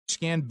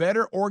skin,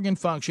 better organ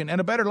function,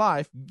 and a better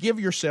life, give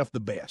yourself the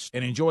best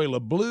and enjoy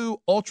LeBlue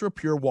Ultra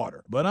Pure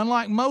Water. But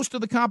unlike most of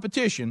the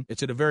competition,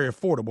 it's at a very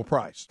affordable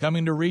price.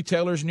 Coming to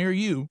retailers near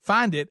you,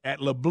 find it at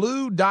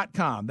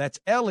lebleu.com. That's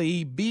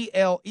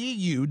LEBLEU.com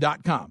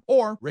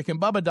or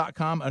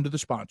rickandbubba.com under the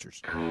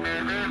sponsors.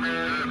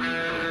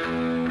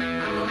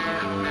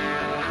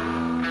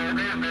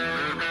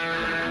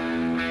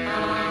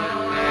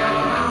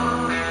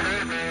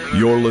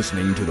 You're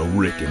listening to The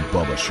Rick and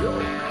Bubba Show,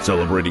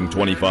 celebrating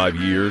 25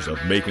 years of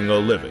making a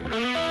living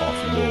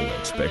off low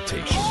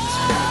expectations.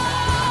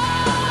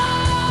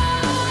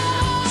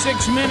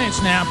 6 minutes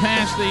now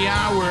past the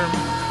hour.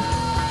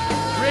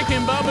 Rick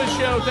and Bubba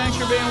Show, thanks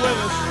for being with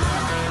us.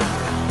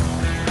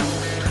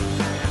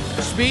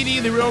 Speedy,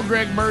 the real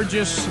Greg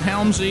Burgess,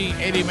 Helmsy,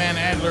 Eddie Van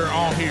Adler,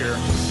 all here.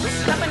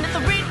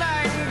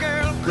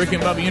 Rick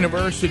and Bubba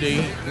University,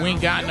 we ain't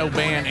got no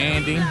band,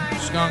 Andy,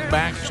 Skunk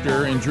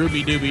Baxter, and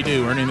Drooby Dooby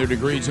Doo, earning their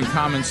degrees in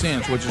common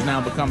sense, which has now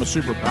become a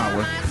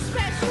superpower.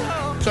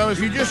 So if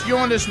you just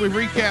joined us, we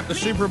recapped the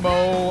Super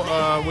Bowl.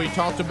 We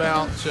talked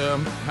about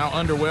how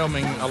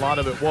underwhelming a lot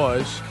of it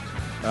was,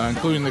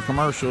 including the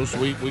commercials.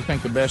 We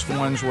think the best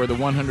ones were the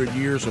 100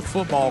 Years of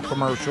Football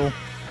commercial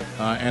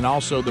and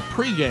also the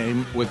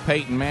pregame with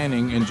Peyton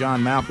Manning and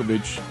John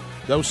Malkovich.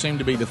 Those seem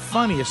to be the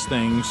funniest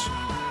things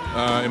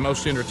and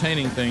most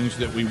entertaining things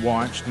that we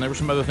watched. And there were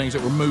some other things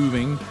that were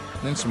moving,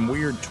 and then some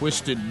weird,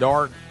 twisted,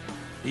 dark,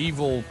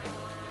 evil,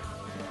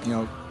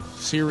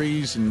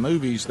 series and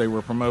movies they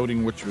were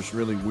promoting, which was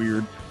really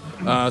weird.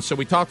 So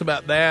we talked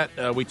about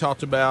that. We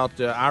talked about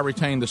I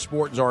retained the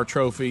Sport Czar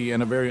trophy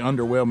and a very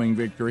underwhelming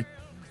victory,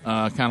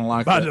 kind of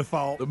like by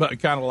default, but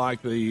kind of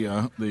like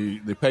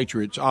the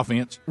Patriots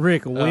offense.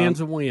 Rick, a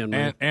win's a win,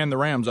 man. And the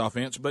Rams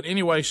offense. But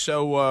anyway,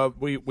 so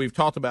we've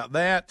talked about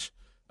that.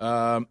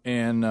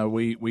 And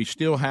we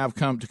still have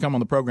come on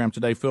the program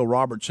today. Phil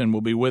Robertson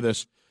will be with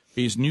us.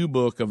 His new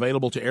book,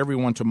 available to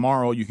everyone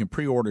tomorrow. You can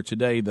pre-order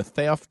today, The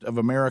Theft of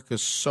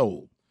America's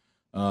Soul.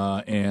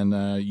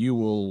 And you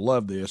will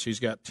love this. He's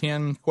got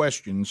 10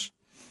 questions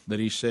that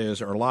he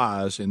says are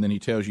lies, and then he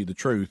tells you the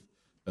truth,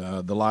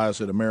 the lies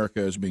that America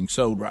is being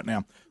sold right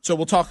now. So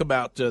we'll talk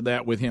about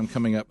that with him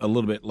coming up a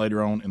little bit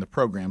later on in the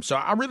program. So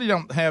I really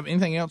don't have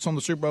anything else on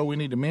the Super Bowl we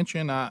need to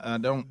mention. I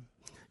don't.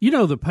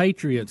 The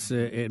Patriots,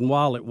 and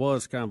while it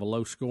was kind of a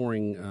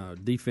low-scoring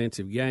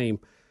defensive game,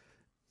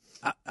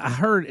 I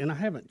heard, and I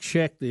haven't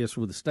checked this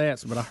with the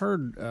stats, but I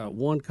heard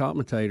one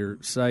commentator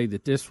say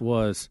that this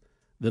was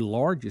the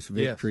largest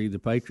victory the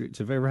Patriots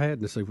have ever had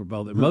in the Super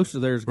Bowl, that most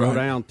of theirs go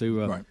down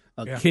to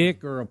a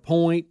kick or a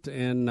point,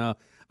 and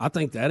I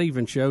think that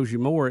even shows you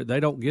more.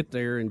 They don't get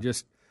there and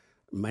just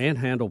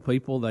manhandle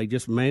people. They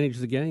just manage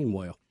the game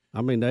well.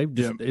 I mean,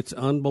 it's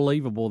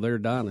unbelievable, their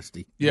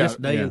dynasty, this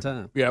day and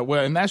time. Yeah,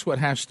 well, and that's what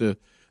the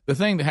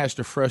thing that has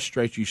to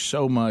frustrate you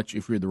so much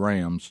if you're the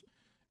Rams.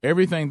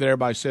 Everything that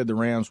everybody said the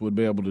Rams would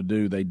be able to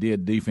do, they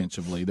did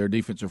defensively. Their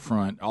defensive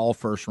front, all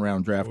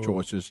first-round draft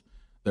choices.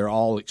 They're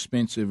all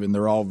expensive, and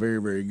they're all very,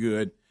 very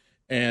good.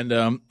 And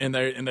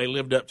they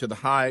lived up to the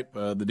hype.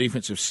 The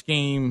defensive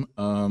scheme,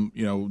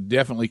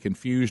 definitely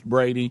confused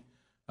Brady.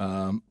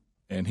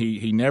 And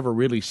he never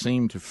really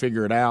seemed to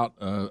figure it out,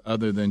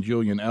 other than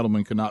Julian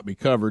Edelman could not be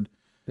covered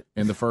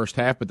in the first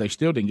half, but they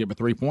still didn't get but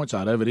 3 points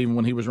out of it, even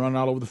when he was running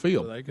all over the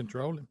field. So they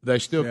controlled him. They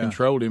still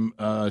controlled him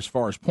as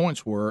far as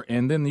points were.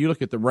 And then you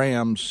look at the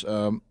Rams.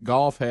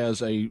 Goff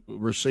has a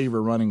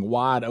receiver running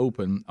wide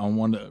open on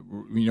one.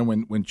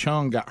 When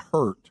Chung got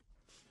hurt,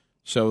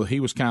 so he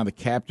was kind of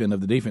the captain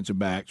of the defensive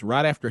backs.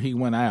 Right after he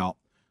went out,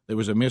 there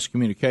was a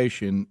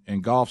miscommunication,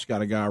 and Goff's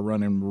got a guy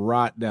running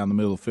right down the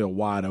middle of the field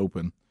wide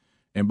open.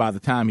 And by the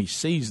time he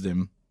sees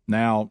them,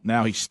 now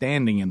he's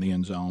standing in the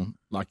end zone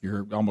like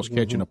you're almost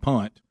catching a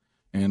punt,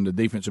 and the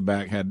defensive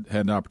back had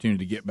an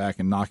opportunity to get back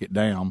and knock it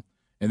down.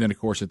 And then, of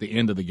course, at the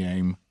end of the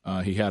game,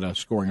 he had a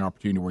scoring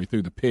opportunity where he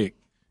threw the pick,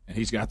 and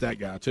he's got that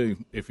guy too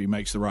if he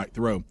makes the right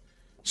throw.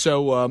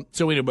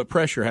 But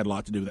pressure had a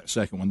lot to do with that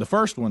second one. The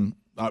first one,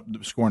 the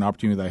scoring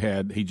opportunity they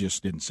had, he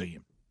just didn't see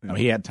him. I mean,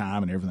 he had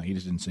time and everything, he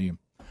just didn't see him.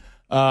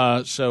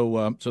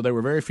 So there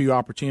were very few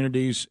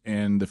opportunities,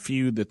 and the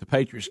few that the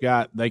Patriots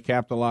got, they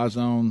capitalized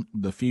on.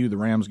 The few the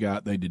Rams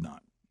got, they did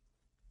not.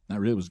 That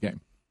really was the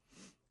game.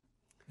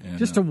 And,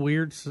 just a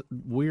weird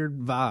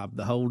vibe,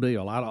 the whole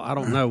deal. I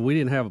don't know. We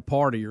didn't have a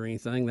party or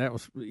anything. That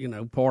was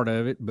part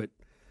of it, but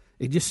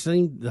it just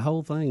seemed the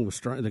whole thing was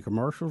strange. The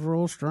commercials were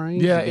all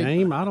strange. Yeah, the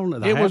game. I don't know.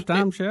 The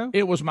halftime show.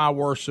 It was my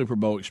worst Super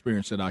Bowl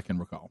experience that I can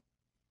recall.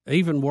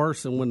 Even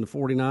worse than when the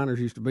 49ers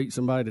used to beat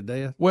somebody to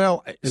death.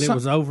 Well, and it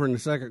was over in the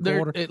second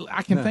quarter.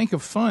 I can think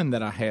of fun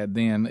that I had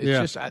then.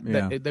 It's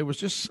there was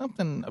just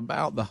something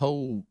about the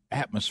whole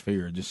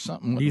atmosphere. Just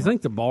something. Do you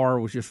think the bar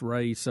was just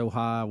raised so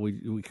high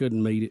we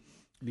couldn't meet it?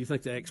 Do you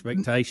think the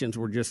expectations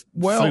were just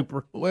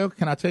super? Well,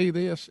 can I tell you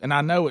this? And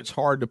I know it's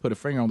hard to put a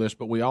finger on this,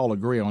 but we all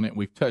agree on it.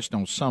 We've touched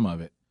on some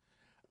of it.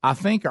 I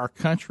think our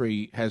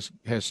country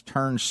has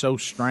turned so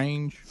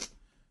strange.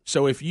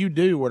 So if you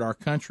do what our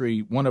country,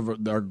 one of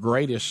our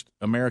greatest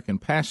American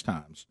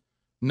pastimes,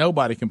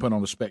 Nobody can put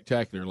on a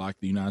spectacular like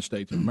the United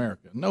States of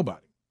America.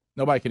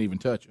 Nobody can even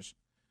touch us.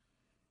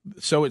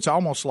 So it's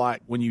almost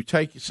like when you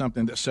take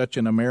something that's such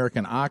an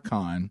American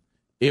icon,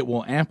 it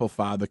will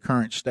amplify the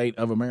current state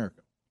of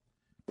America.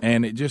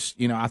 And it just,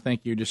 I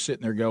think you're just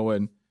sitting there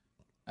going,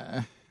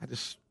 they're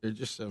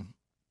just so,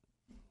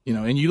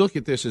 and you look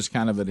at this as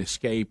kind of an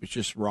escape. It's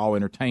just raw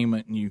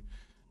entertainment, and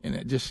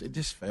it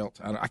just felt,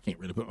 I can't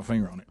really put my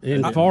finger on it.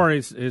 And as far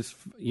as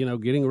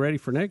getting ready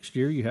for next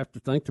year, you have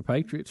to think the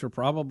Patriots are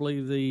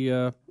probably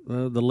the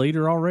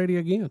leader already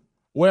again.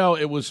 Well,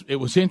 it was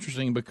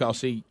interesting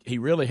because he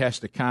really has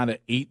to kind of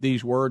eat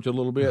these words a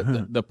little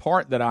bit. The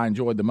part that I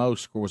enjoyed the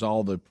most was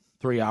all the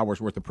 3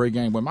 hours worth of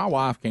pregame. When my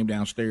wife came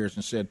downstairs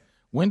and said,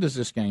 "When does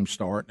this game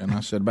start?" and I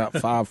said, "About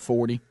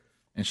 5:40."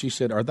 And she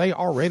said, "Are they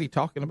already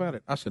talking about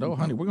it?" I said, "Oh,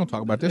 honey, we're going to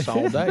talk about this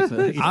all day."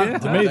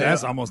 To me,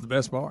 that's almost the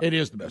best part. It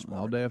is the best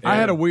part. I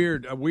had a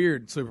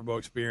weird Super Bowl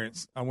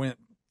experience. I went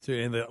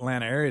in the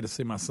Atlanta area to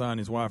see my son,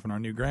 his wife, and our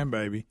new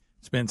grandbaby.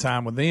 Spend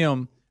time with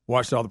them.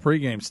 Watched all the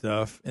pregame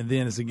stuff, and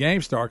then as the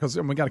game starts, because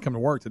we got to come to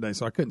work today,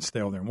 so I couldn't stay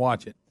over there and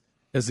watch it.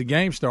 As the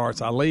game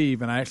starts, I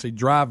leave and I actually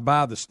drive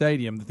by the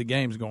stadium that the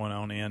game's going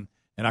on in,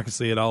 and I can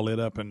see it all lit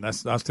up. And I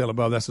was telling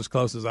Bubba that's as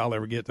close as I'll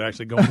ever get to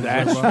actually going to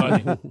the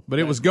Super Bowl. But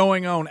it was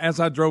going on as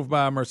I drove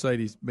by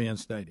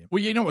Mercedes-Benz Stadium.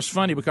 Well, it's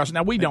funny because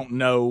now we don't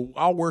know.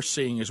 All we're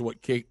seeing is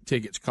what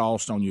tickets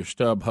cost on your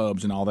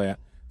StubHubs and all that.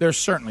 There's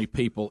certainly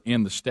people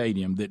in the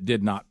stadium that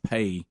did not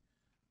pay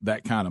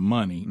that kind of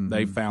money.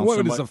 They found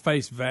what is the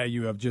face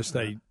value of just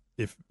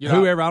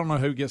whoever, I don't know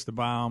who gets to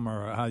buy them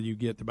or how you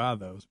get to buy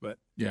those, but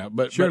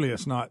surely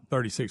it's not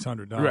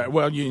 $3,600. Right.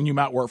 Well, you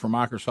might work for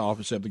Microsoft,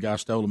 except the guy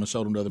stole them and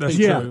sold them to other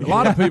people. Yeah, a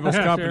lot of people's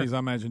companies, I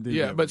imagine, do.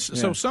 Yeah,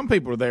 so some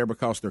people are there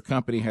because their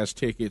company has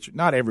tickets.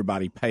 Not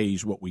everybody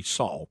pays what we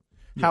saw.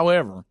 Yeah.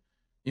 However,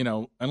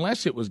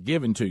 unless it was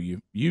given to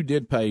you, you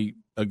did pay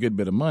a good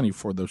bit of money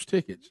for those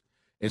tickets.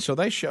 And so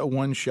they show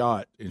one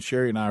shot, and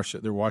Sherry and I are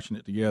sitting there watching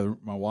it together,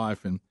 my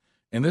wife, and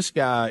this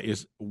guy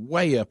is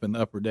way up in the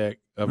upper deck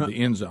of the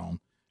end zone,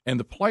 and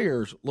the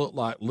players look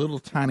like little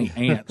tiny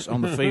ants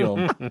on the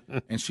field.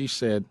 And she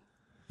said,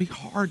 "Be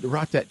hard to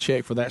write that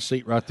check for that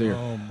seat right there."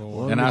 Oh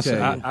boy! And I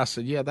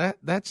said, "Yeah,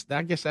 that's.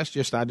 I guess that's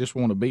just. I just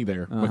want to be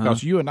there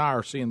because you and I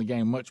are seeing the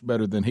game much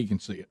better than he can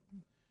see it,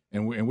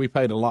 and we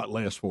paid a lot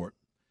less for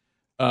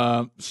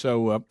it.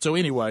 So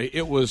anyway,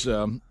 it was.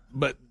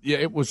 But yeah,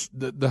 it was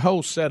the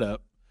whole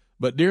setup.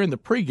 But during the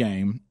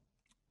pregame,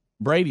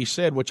 Brady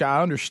said, which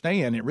I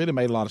understand, it really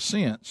made a lot of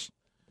sense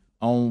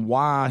on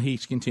why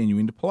he's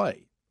continuing to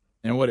play.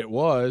 And what it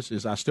was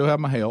is I still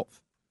have my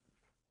health.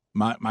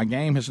 My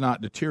game has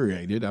not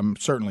deteriorated. I'm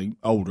certainly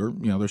older.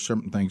 There's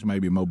certain things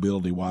maybe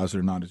mobility-wise that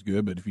are not as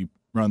good, but if you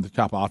run the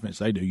type of offense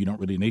they do, you don't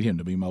really need him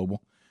to be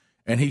mobile.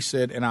 And he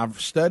said, and I've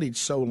studied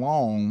so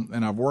long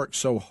and I've worked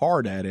so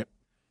hard at it,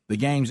 the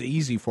game's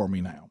easy for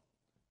me now.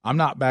 I'm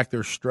not back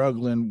there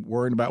struggling,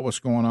 worrying about what's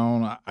going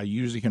on. I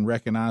usually can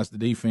recognize the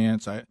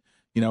defense. When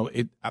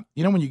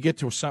you get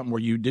to something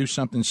where you do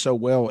something so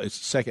well, it's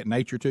second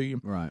nature to you.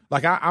 Right.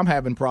 Like I'm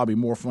having probably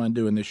more fun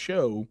doing this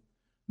show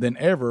than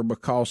ever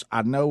because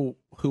I know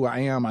who I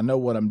am. I know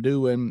what I'm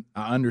doing.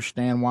 I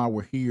understand why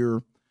we're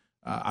here.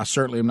 I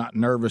certainly am not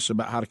nervous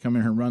about how to come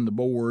in here and run the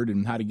board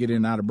and how to get in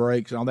and out of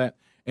breaks and all that.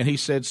 And he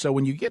said, so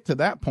when you get to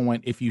that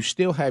point, if you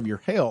still have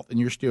your health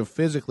and you're still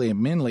physically and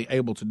mentally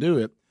able to do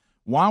it,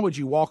 why would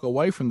you walk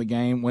away from the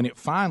game when it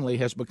finally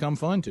has become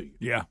fun to you?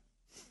 Yeah.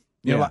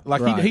 He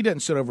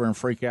doesn't sit over and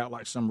freak out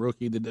like some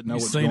rookie that didn't know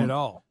what's going on. He's seen it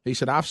all. He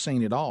said, I've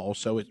seen it all.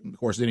 So, of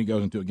course, then he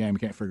goes into a game, he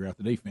can't figure out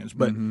the defense.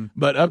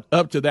 But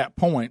up to that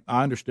point,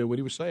 I understood what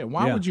he was saying.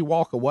 Why would you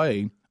walk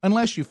away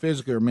unless you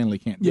physically or mentally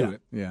can't do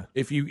it? Yeah.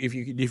 If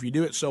you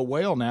do it so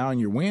well now and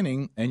you're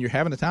winning and you're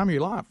having the time of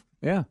your life.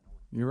 Yeah,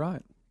 you're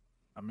right.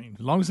 I mean,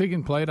 as long as he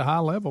can play at a high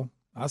level,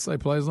 I say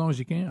play as long as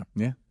you can.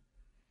 Yeah.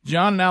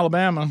 John in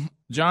Alabama.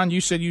 John,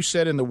 you said you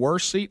sat in the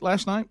worst seat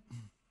last night?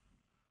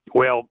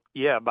 Well,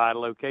 yeah, by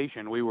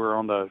location. We were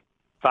on the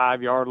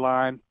 5-yard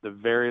line, the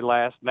very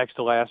next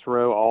to last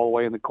row, all the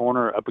way in the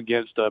corner up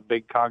against a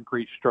big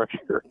concrete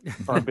structure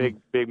or a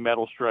big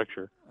metal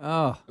structure.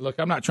 Oh. Look,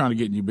 I'm not trying to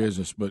get in your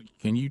business, but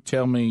can you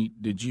tell me,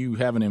 did you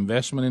have an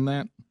investment in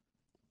that?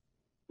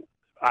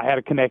 I had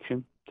a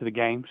connection to the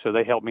game, so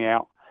they helped me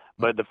out.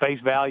 But the face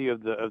value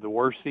of the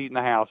worst seat in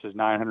the house is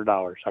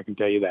 $900. I can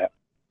tell you that.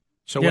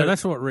 So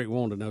that's what Rick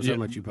wanted to know. How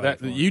much you paid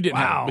for it. You didn't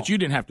but you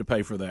didn't have to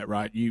pay for that,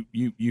 right?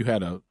 You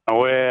had a.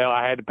 Well,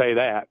 I had to pay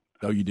that.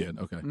 Oh, you did.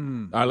 Okay.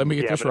 All right, let me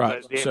get this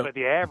right. But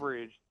the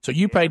average. So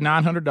you paid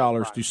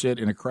 $900 to sit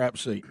in a crap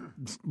seat.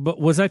 But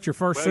was that your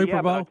first Super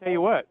Bowl? But I'll tell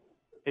you what,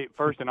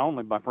 first and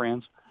only, my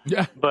friends.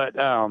 Yeah. But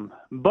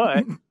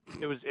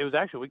it was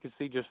actually, we could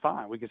see just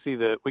fine. We could see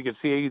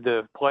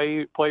the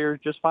players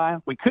just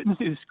fine. We couldn't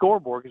see the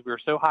scoreboard because we were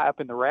so high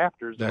up in the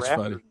rafters. That's the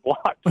rafters funny.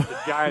 blocked the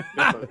giant.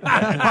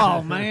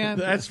 Oh man,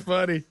 that's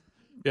funny.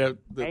 Yeah.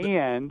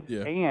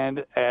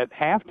 And at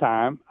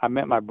halftime, I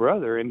met my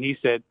brother, and he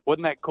said,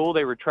 "Wasn't that cool?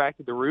 They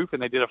retracted the roof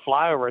and they did a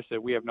flyover." I said,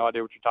 "We have no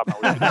idea what you're talking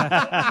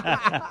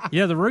about."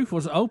 Yeah, the roof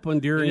was open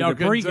during the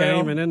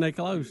pregame, and then they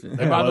closed it.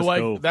 And by the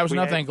way, that was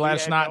another thing.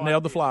 Gladys Knight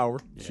nailed the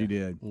flyover. Yeah. She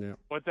did. Yeah.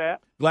 What's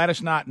that?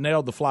 Gladys Knight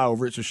nailed the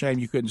flyover. It's a shame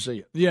you couldn't see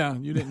it. Yeah,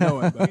 you didn't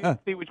know it. I didn't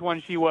see which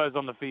one she was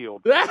on the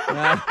field.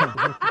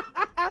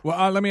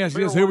 Well, let me ask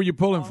you this: who were you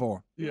pulling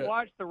for? We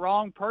watched the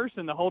wrong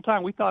person the whole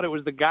time. We thought it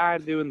was the guy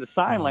doing the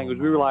sign language.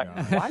 We were like,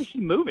 "Why is she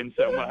moving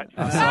so much?"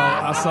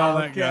 I saw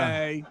that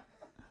guy.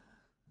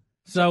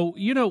 So,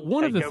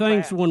 one of the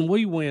things when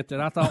we went that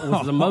I thought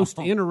was the most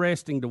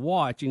interesting to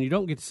watch, and you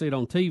don't get to see it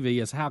on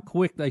TV, is how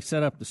quick they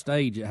set up the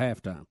stage at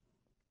halftime.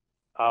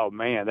 Oh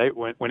man,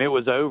 when it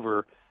was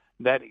over,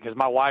 because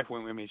my wife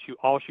went with me,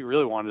 all she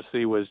really wanted to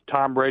see was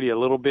Tom Brady a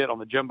little bit on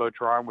the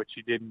Jumbotron, which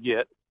she didn't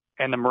get,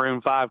 and the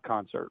Maroon 5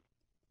 concert.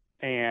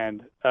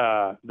 And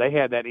they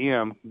had that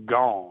M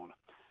gone.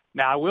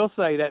 Now, I will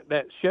say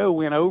that show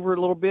went over a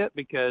little bit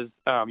because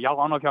y'all, I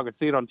don't know if y'all could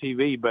see it on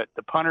TV, but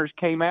the punters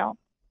came out,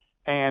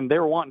 and they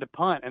were wanting to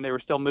punt, and they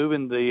were still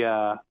moving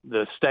the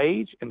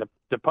stage, and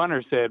the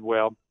punters said,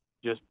 "Well,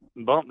 just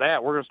bump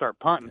that. We're going to start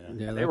punting."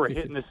 Yeah, they were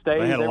hitting the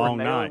stage. They had a long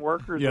were nailing night.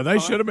 workers. Yeah, they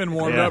should have been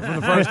warmed up from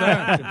the first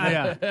half.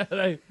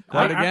 Yeah.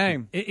 Quite a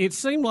game. It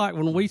seemed like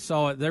when we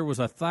saw it, there was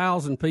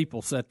 1,000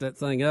 people set that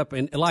thing up,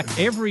 and like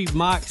every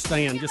mic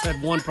stand just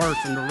had one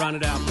person to run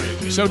it out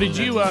there. So did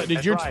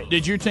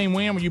your team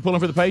win? Were you pulling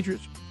for the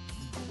Patriots?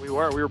 We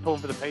were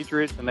pulling for the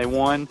Patriots, and they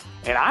won.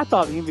 And I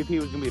thought the MVP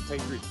was going to be a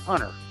Patriots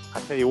punter. I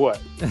tell you what.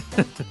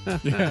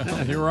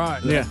 Yeah, you're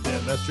right. Yeah,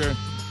 that's true.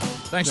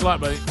 Thanks a lot,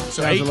 buddy.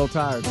 So I was a little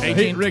tired.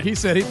 Rick, he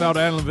said he thought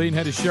Adam Levine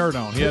had his shirt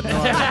on. He had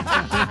no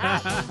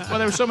idea. Well,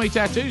 there were so many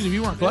tattoos. If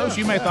you weren't close,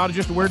 you may have thought it was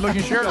just a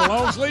weird-looking shirt. A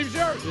long-sleeve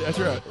shirt. That's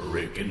right.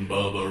 Rick and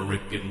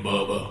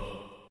Bubba.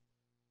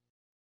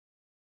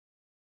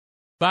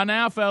 By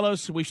now,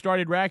 fellas, we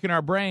started racking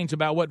our brains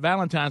about what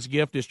Valentine's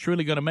gift is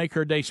truly going to make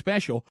her day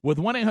special. With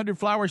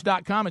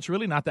 1-800-Flowers.com, it's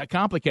really not that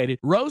complicated.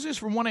 Roses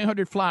from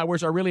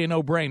 1-800-Flowers are really a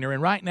no-brainer,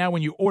 and right now,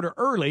 when you order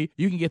early,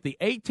 you can get the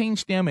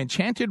 18-stem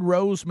Enchanted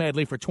Rose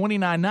Medley for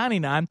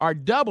 $29.99 or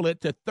double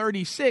it to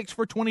 $36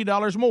 for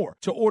 $20 more.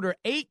 To order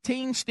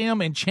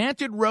 18-stem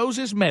Enchanted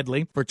Roses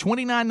Medley for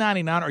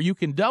 $29.99 or you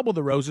can double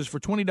the roses for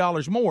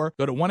 $20 more,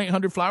 go to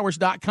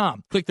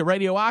 1-800-Flowers.com. Click the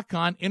radio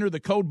icon, enter the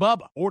code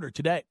BUBBA. Order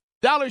today.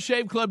 Dollar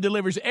Shave Club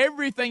delivers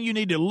everything you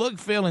need to look,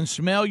 feel, and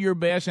smell your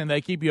best, and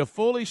they keep you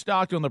fully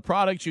stocked on the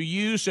products you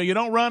use so you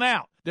don't run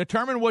out.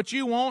 Determine what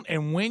you want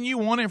and when you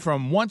want it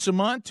from once a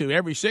month to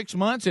every 6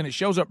 months, and it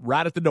shows up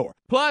right at the door.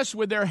 Plus,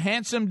 with their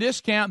handsome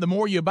discount, the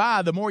more you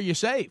buy, the more you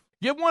save.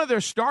 Give one of their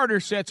starter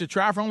sets a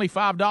try for only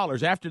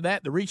 $5. After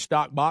that, the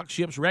Restock box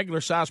ships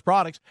regular-sized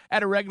products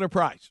at a regular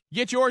price.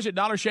 Get yours at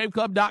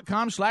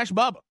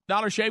dollarshaveclub.com/Bubba,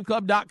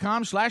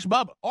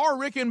 dollarshaveclub.com/Bubba, or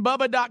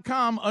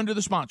rickandbubba.com under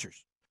the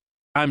sponsors.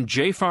 I'm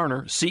Jay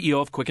Farner,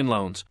 CEO of Quicken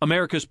Loans,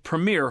 America's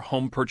premier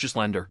home purchase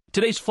lender.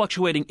 Today's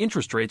fluctuating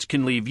interest rates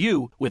can leave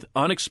you with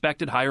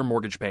unexpected higher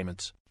mortgage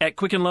payments. At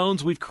Quicken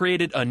Loans, we've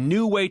created a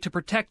new way to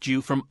protect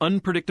you from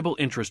unpredictable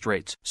interest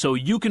rates so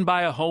you can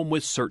buy a home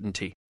with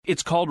certainty.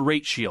 It's called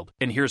Rate Shield,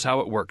 and here's how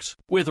it works.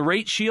 With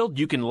Rate Shield,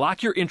 you can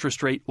lock your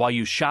interest rate while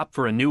you shop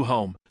for a new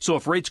home. So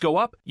if rates go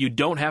up, you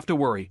don't have to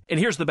worry. And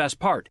here's the best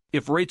part.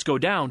 If rates go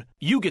down,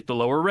 you get the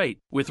lower rate.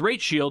 With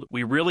Rate Shield,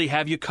 we really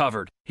have you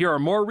covered. Here are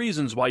more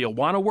reasons why you'll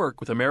want to work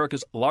with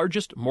America's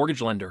largest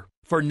mortgage lender.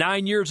 For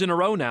 9 years in a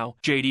row now,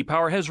 J.D.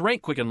 Power has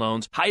ranked Quicken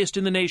Loans highest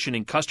in the nation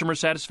in customer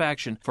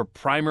satisfaction for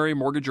primary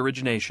mortgage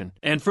origination.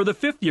 And for the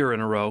 5th year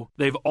in a row,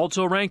 they've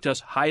also ranked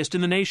us highest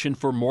in the nation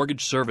for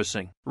mortgage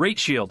servicing. Rate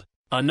Shield.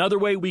 Another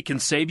way we can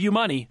save you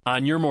money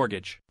on your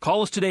mortgage.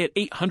 Call us today at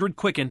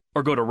 800-QUICKEN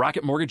or go to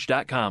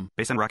rocketmortgage.com.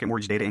 Based on Rocket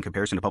Mortgage data in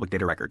comparison to public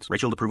data records.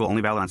 Rate Shield approval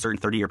only valid on certain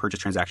 30-year purchase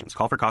transactions.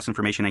 Call for cost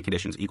information and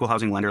conditions. Equal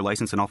housing lender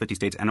licensed in all 50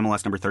 states.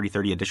 NMLS number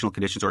 3030. Additional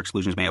conditions or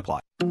exclusions may apply.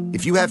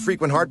 If you have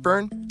frequent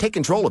heartburn, take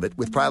control of it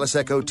with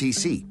Prilosec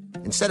OTC.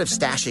 Instead of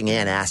stashing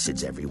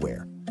antacids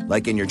everywhere,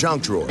 like in your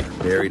junk drawer,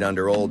 buried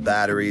under old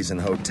batteries and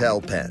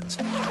hotel pens,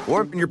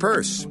 or in your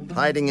purse,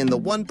 hiding in the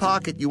one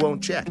pocket you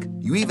won't check.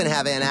 You even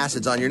have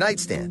antacids on your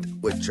nightstand,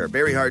 which are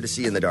very hard to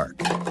see in the dark.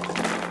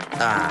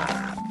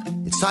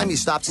 It's time you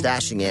stopped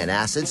stashing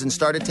antacids and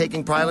started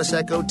taking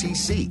Prilosec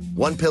OTC.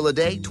 1 pill a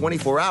day,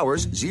 24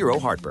 hours, 0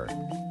 heartburn.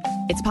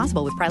 It's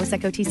possible with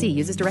Prilosec OTC.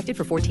 Use as directed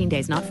for 14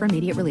 days, not for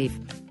immediate relief.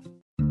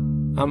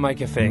 I'm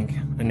Micah Fink,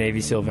 a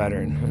Navy SEAL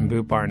veteran, and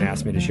Boot Barn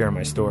asked me to share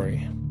my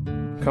story.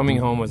 Coming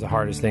home was the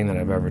hardest thing that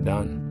I've ever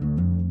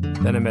done.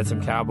 Then I met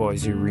some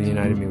cowboys who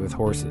reunited me with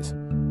horses.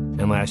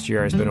 And last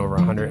year I spent over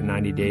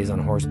 190 days on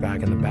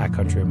horseback in the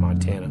backcountry of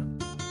Montana.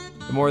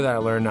 The more that I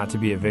learned not to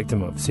be a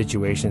victim of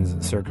situations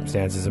and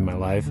circumstances in my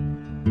life,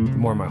 the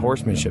more my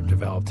horsemanship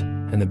developed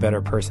and the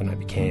better person I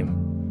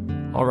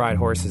became. I'll ride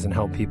horses and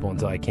help people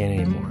until I can't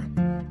anymore.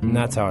 And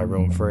that's how I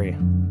roam free.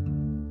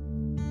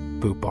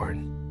 Boot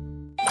Barn.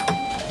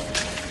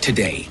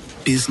 Today,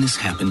 business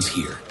happens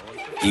here,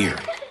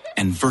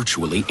 and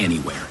virtually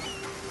anywhere.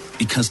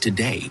 Because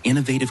today,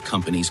 innovative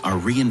companies are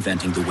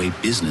reinventing the way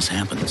business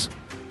happens.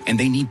 And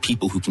they need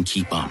people who can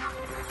keep up.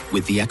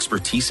 With the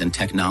expertise and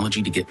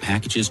technology to get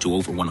packages to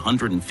over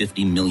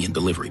 150 million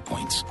delivery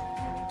points.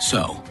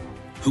 So,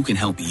 who can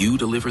help you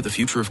deliver the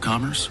future of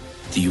commerce?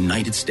 The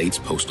United States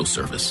Postal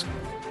Service.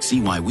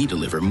 See why we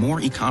deliver more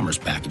e-commerce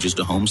packages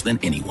to homes than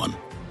anyone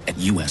at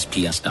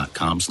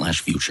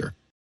USPS.com/future.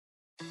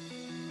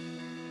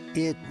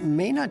 It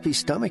may not be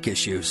stomach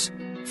issues.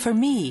 For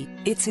me,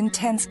 it's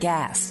intense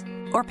gas,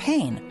 or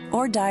pain,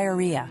 or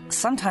diarrhea,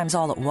 sometimes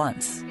all at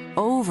once,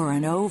 over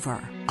and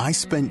over. I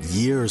spent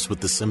years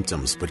with the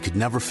symptoms, but could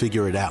never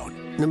figure it out.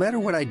 No matter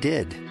what I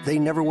did, they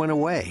never went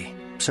away.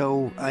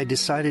 So I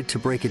decided to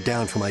break it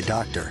down for my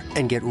doctor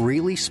and get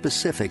really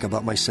specific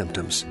about my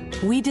symptoms.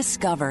 We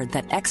discovered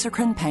that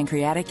exocrine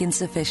pancreatic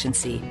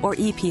insufficiency, or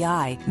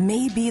EPI,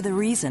 may be the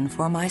reason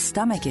for my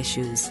stomach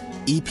issues.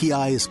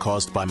 EPI is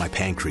caused by my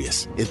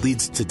pancreas. It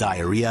leads to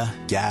diarrhea,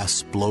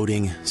 gas,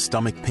 bloating,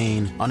 stomach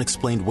pain,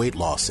 unexplained weight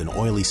loss, and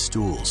oily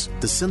stools.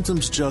 The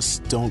symptoms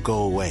just don't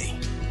go away.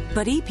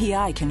 But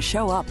EPI can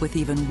show up with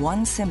even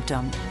one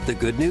symptom. The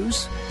good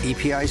news?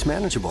 EPI is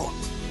manageable.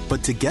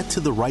 But to get to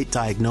the right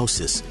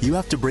diagnosis, you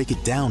have to break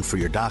it down for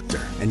your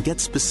doctor and get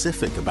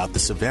specific about the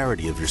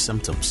severity of your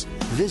symptoms.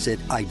 Visit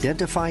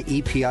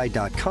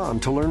identifyepi.com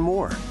to learn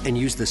more and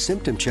use the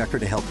symptom checker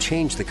to help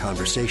change the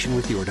conversation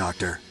with your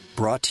doctor.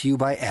 Brought to you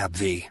by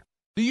AbbVie.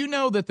 Do you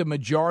know that the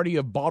majority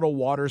of bottled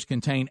waters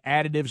contain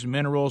additives,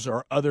 minerals,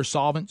 or other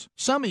solvents?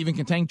 Some even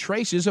contain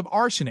traces of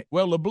arsenic.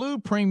 Well,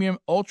 LeBlue Premium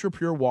Ultra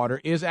Pure Water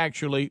is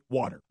actually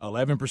water.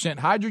 11%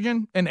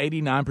 hydrogen and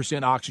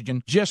 89%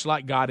 oxygen, just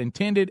like God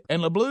intended.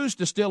 And LeBlue's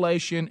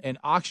distillation and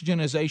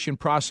oxygenization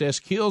process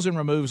kills and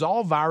removes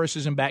all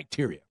viruses and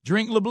bacteria.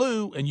 Drink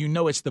LeBlue, and you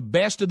know it's the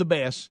best of the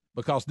best,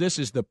 because this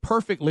is the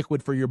perfect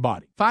liquid for your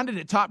body. Find it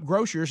at top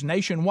grocers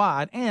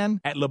nationwide and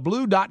at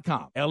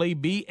lebleu.com,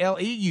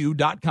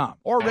 LEBLEU.com,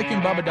 or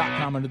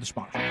rickandbubba.com under the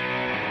sponsor.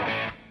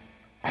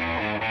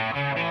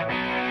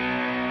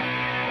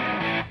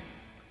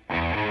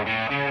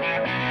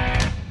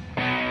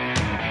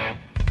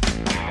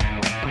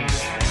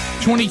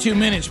 "22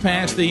 minutes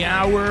past the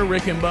hour,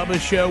 Rick and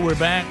Bubba's show. We're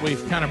back.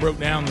 We've kind of broke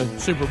down the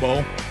Super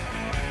Bowl,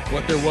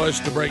 what there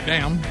was to break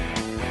down.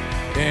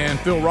 And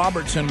Phil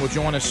Robertson will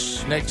join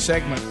us next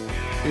segment.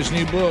 His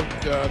new book,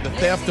 The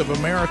Theft of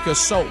America's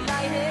Soul.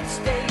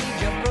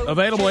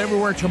 Available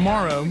everywhere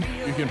tomorrow.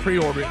 You can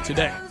pre-order it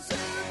today.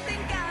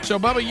 So,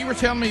 Bubba, you were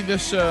telling me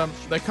this,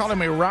 they call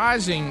him a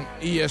rising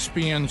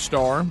ESPN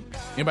star.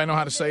 Anybody know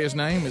how to say his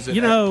name? Is it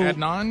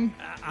Adnan?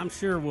 I'm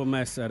sure we'll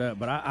mess that up,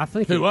 but I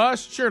think Who,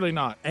 us? Surely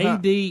not.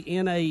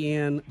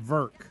 Adnan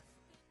Virk.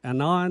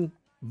 Adnan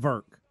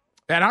Virk.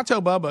 And I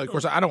tell Bubba, of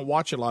course, I don't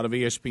watch a lot of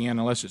ESPN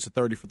unless it's a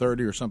 30 for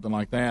 30 or something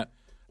like that.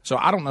 So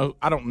I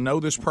don't know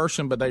this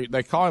person, but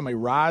they call him a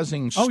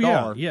rising star.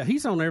 Oh, yeah.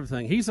 He's on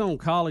everything. He's on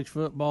college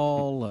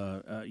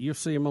football. You'll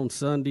see him on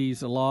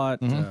Sundays a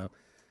lot. Mm-hmm.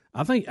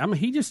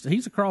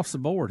 He's across the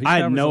board. I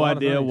had no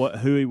idea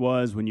who he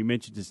was when you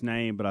mentioned his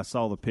name, but I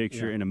saw the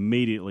picture and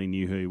immediately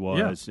knew who he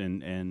was. Yeah.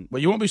 And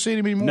well, you won't be seeing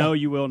him anymore. No,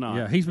 you will not.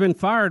 Yeah, he's been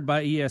fired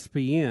by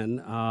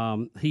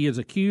ESPN. He is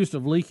accused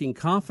of leaking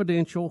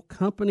confidential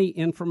company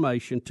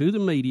information to the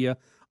media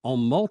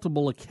on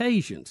multiple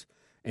occasions.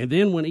 And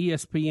then when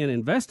ESPN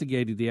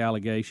investigated the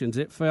allegations,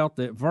 it felt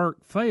that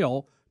Virk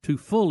failed to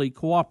fully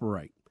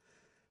cooperate.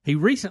 He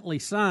recently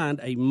signed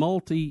a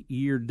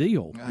multi-year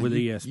deal with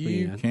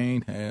ESPN. You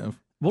can't have.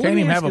 Well, can't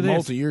even have a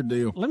multi-year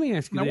deal. Let me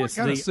ask you now, this.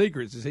 What kind of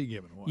secrets is he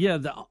giving away? Yeah,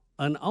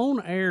 an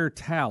on-air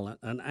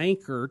talent, an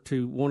anchor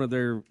to one of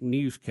their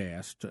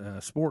newscasts,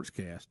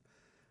 sportscast,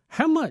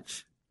 how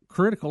much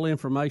critical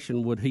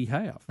information would he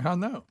have? I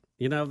know.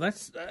 You know,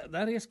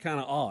 that is kind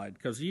of odd,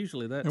 because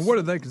usually that's... And what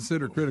do they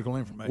consider critical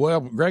information? Well,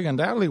 Greg,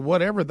 undoubtedly,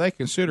 whatever they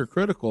consider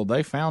critical,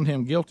 they found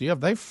him guilty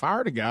of. They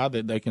fired a guy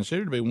that they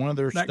consider to be one of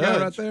their studs. That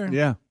guy right there?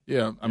 Yeah.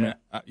 Yeah, I mean,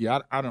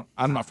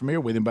 I'm not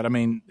familiar with him, but I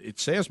mean, it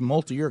says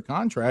multi-year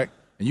contract,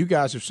 and you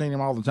guys have seen him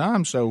all the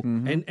time. So,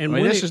 and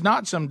this is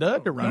not some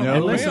dud to run.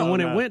 And listen, when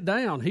it went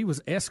down, he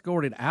was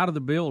escorted out of the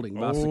building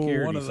by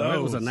security. So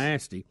it was a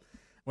nasty.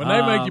 When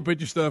they make you put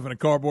your stuff in a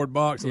cardboard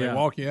box and they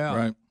walk you out.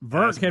 Right.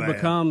 Virk had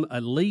become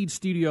a lead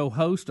studio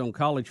host on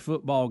college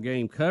football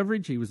game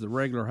coverage. He was the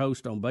regular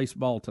host on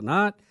Baseball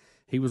Tonight.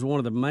 He was one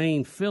of the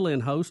main fill-in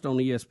hosts on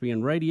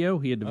ESPN Radio.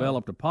 He had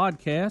developed a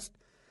podcast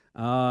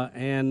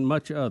and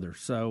much other.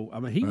 So, I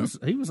mean,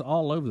 he was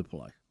all over the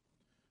place.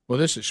 Well,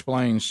 this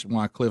explains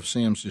why Cliff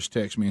Sims just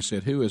texted me and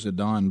said, "Who is a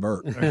Don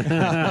Burke?"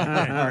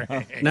 Now,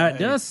 it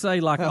does say,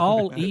 like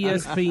all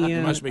ESPN...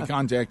 You must be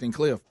contacting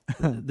Cliff.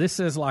 This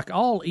says, like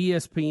all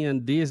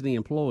ESPN Disney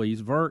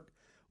employees, Virk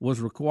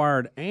was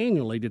required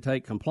annually to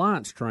take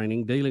compliance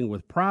training dealing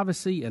with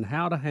privacy and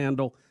how to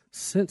handle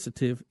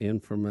sensitive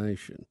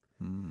information.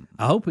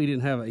 I hope he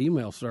didn't have an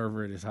email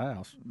server at his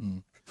house.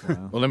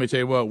 Wow. Well, let me tell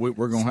you what,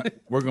 we're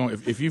going.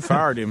 If you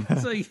fired him,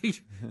 so you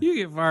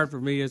get fired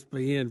from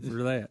ESPN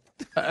for that.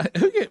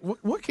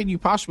 What can you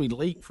possibly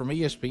leak from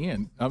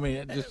ESPN? I mean,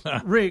 it just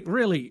Rick,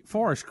 really,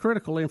 far as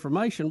critical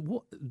information,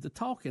 the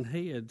talking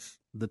heads,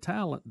 the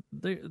talent,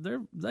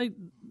 they're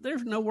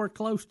nowhere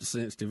close to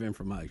sensitive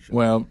information.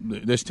 Well,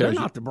 this tells they're you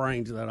not the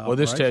brains of that operation. Well,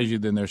 this tells you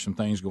then there's some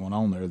things going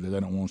on there that they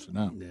don't want us to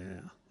know. Yeah.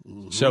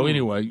 Mm-hmm. So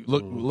anyway,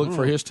 look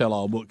for his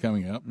tell-all book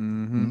coming up.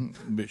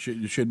 Mm-hmm. It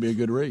should be a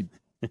good read.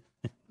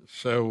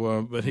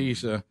 So, but he's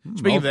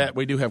speaking of that,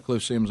 we do have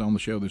Cliff Sims on the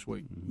show this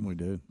week. We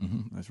do.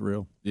 Mm-hmm. That's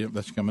real. Yep,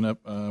 that's coming up.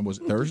 Was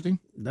it Thursday?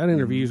 That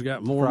interview's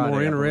got more and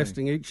more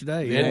interesting each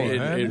day.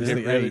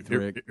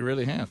 It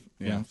really has.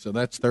 Yeah. So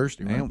that's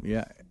Thursday, right?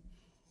 Yeah.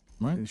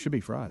 Right. It should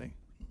be Friday.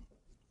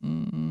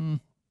 8th.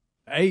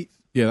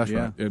 Yeah, that's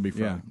right. It'll be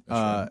Friday.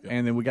 Yeah.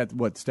 And then we got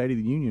State of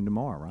the Union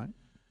tomorrow, right?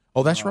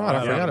 Oh, that's right.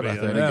 I forgot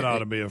about that. That ought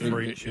to be a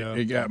freak show.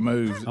 It got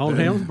moved on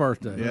Helm's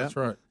birthday. Yeah, that's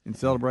right. In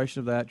celebration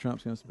of that,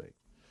 Trump's going to speak.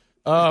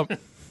 I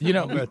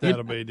bet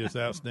that'll be just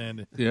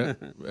outstanding. Yeah.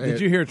 Did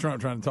you hear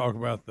Trump trying to talk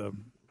about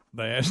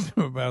they asked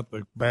him about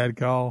the bad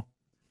call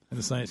in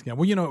the Saints game?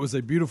 Well, it was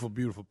a beautiful,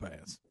 beautiful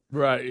pass.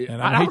 Right.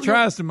 And he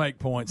tries to make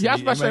points. Yeah,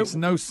 it makes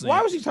no sense.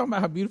 Why was he talking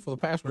about how beautiful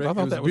the pass was? I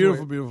thought that was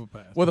beautiful, weird. beautiful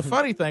pass. Well, the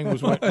funny thing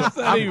was, what does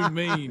that even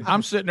mean?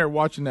 I'm sitting there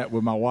watching that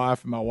with my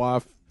wife, and my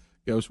wife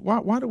goes,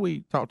 "Why do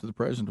we talk to the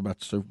president about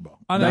the Super Bowl?"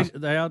 I know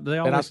they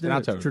always do.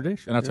 It's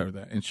tradition. And I told her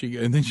that,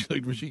 and then she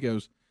looked where she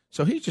goes,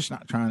 "So he's just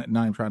not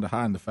even trying to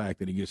hide the fact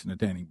that he gets in a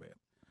tanning bed."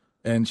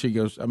 And she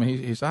goes, "I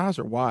mean, his eyes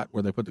are white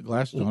where they put the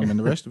glasses on him, and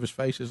the rest of his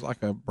face is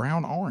like a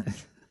brown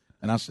orange."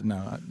 And I said,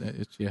 "No,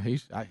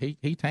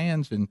 he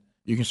tans, and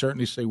you can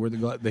certainly see where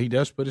he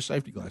does put his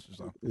safety glasses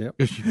on. Yep,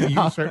 you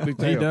can certainly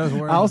tell. He does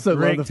wear. I also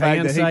love the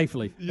fact that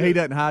safely. He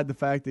doesn't hide the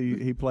fact that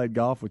he played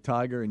golf with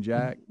Tiger and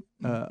Jack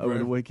over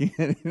the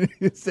weekend.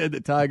 He said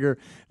that Tiger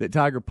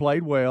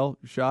played well,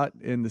 shot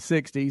in the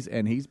 60s,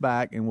 and he's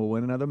back and will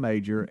win another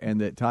major,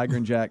 and that Tiger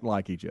and Jack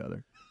like each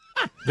other."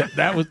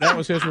 That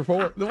was his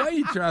report. The way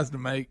he tries to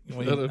make,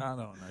 I don't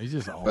know. He's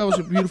just awful. That was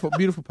a beautiful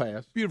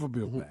pass. Beautiful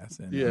pass.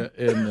 Yeah,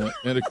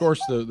 and of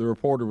course the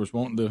reporter was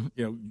wanting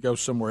to go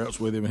somewhere else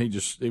with him, and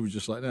he was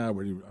just like, "Nah,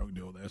 we don't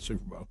deal with that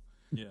Super Bowl."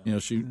 Yeah.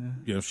 She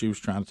was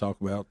trying to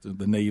talk about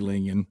the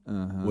kneeling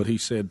and what he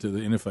said to the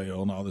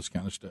NFL and all this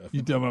kind of stuff.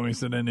 You tell me when he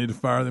said they need to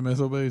fire them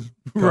SOBs?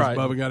 Right.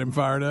 Bubba got him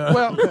fired up.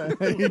 Well,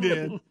 he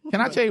did. Can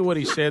I tell you what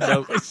he said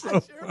though?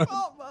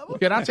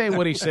 Can I tell you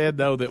what he said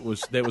though that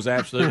was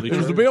absolutely true? It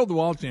was the Build the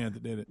Wall chant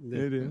that did it.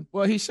 It is.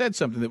 Well, he said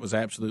something that was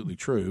absolutely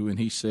true, and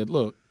he said,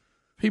 "Look,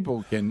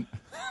 people can."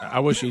 I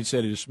wish he'd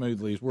said it as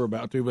smoothly as we're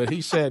about to, but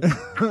he said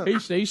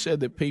he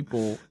said that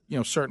people,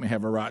 certainly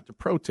have a right to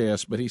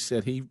protest, but he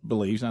said he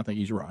believes, and I think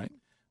he's right,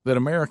 that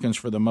Americans,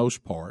 for the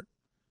most part,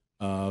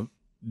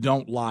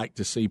 don't like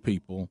to see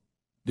people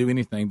do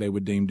anything they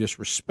would deem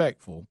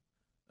disrespectful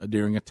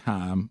during a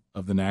time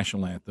of the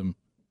national anthem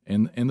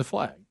and the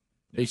flag.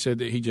 He said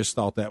that he just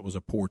thought that was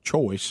a poor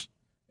choice,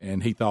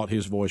 and he thought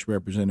his voice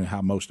represented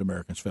how most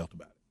Americans felt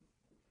about it.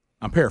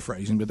 I'm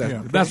paraphrasing, but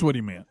that's what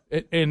he meant.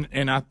 And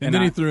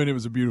then he threw in, it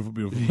was a beautiful,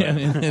 beautiful. Yeah,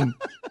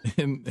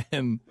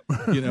 and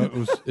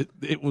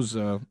it was,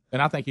 and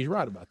I think he's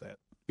right about that.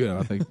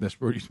 I think that's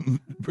pretty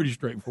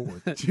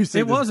straightforward.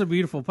 It was a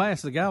beautiful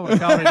pass. The guy would have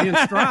caught it in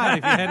stride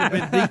if he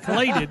hadn't been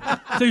declated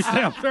 2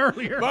 steps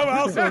earlier. Bob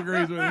also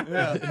agrees with it.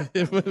 Yeah.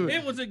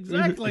 It was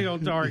exactly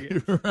on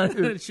target.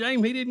 Right.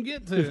 Shame he didn't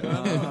get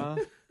to.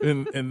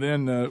 And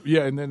then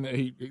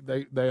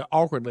they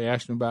awkwardly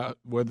asked him about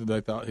whether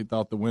he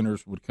thought the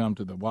winners would come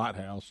to the White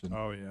House. And,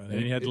 and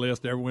he had to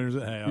list every winners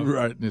that have.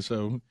 Right. And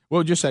so,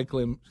 just had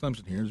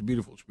Clemson here. It was a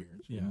beautiful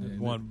experience. Yeah,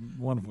 one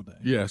wonderful day.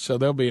 Yeah, so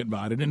they'll be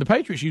invited, and the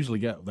Patriots usually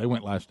go. They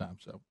went last time,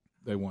 so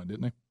they won,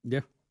 didn't they?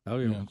 Yeah. Oh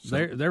yeah,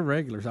 they're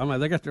regulars. I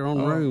mean, they got their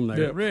own room there.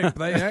 Yeah, Rick,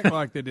 they act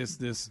like that it's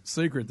this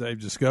secret they've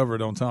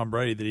discovered on Tom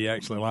Brady that he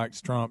actually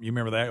likes Trump. You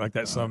remember that? Like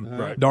that's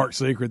some dark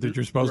secret that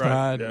you're supposed to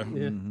hide. Yeah.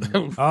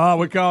 Mm-hmm. Oh,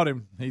 we caught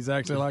him. He's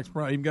actually likes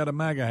Trump. He even got a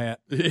MAGA hat.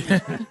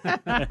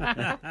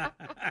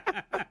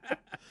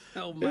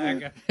 Oh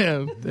MAGA!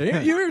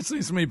 You ever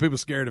see so many people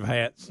scared of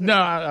hats? No,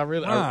 I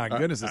really. My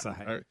goodness, it's a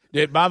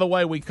hat. By the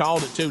way, we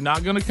called it too.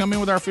 Not going to come in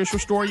with our official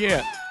story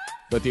yet.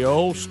 But the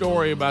old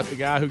story about the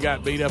guy who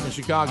got beat up in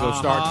Chicago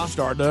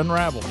start to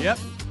unravel. Yep.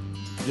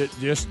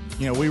 Just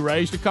we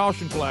raised a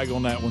caution flag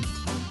on that one.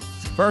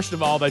 First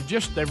of all,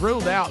 they've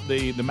ruled out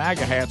the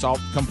MAGA hats off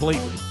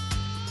completely.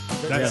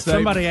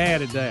 Somebody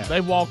added that.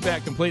 They walked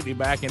that completely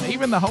back, and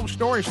even the whole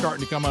story is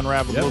starting to come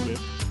unraveled a little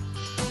bit.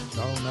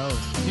 Oh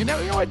no! You know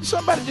what?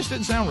 Somebody just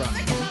didn't sound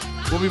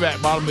right. We'll be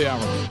back. Bottom of the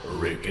hour.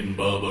 Rick and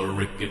Bubba.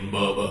 Rick and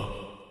Bubba.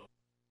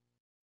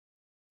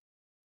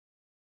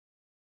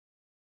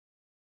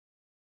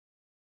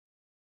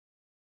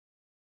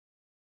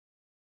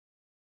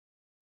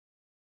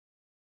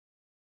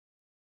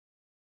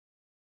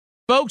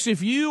 Folks,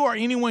 if you or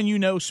anyone you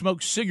know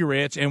smokes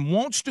cigarettes and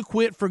wants to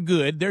quit for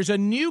good, there's a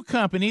new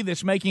company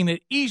that's making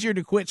it easier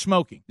to quit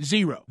smoking.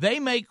 Zero. They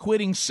make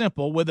quitting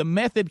simple with a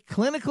method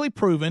clinically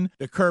proven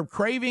to curb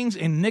cravings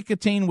and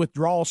nicotine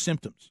withdrawal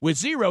symptoms. With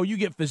Zero, you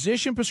get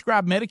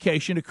physician-prescribed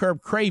medication to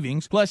curb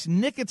cravings, plus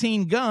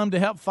nicotine gum to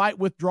help fight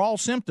withdrawal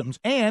symptoms,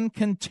 and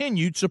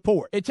continued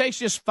support. It takes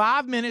just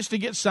 5 minutes to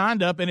get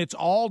signed up, and it's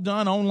all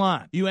done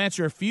online. You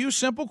answer a few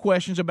simple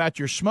questions about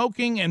your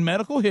smoking and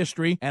medical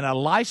history, and a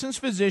licensed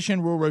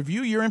physician will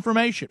review your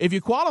information. If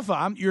you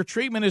qualify, your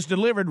treatment is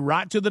delivered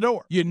right to the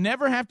door. You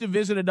never have to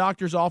visit a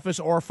doctor's office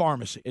or a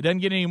pharmacy. It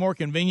doesn't get any more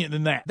convenient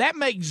than that. That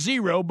makes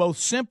Zero both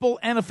simple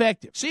and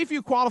effective. See if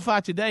you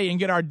qualify today and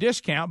get our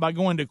discount by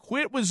going to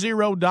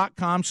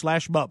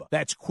quitwithzero.com/Bubba.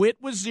 That's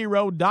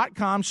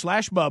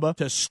quitwithzero.com/Bubba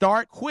to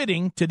start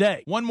quitting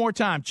today. One more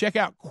time, check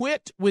out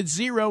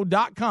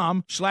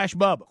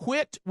quitwithzero.com/Bubba.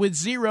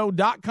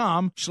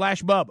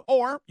 Quitwithzero.com/Bubba.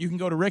 Or you can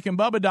go to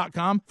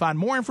rickandbubba.com, find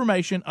more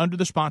information under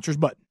the sponsors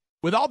button.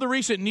 With all the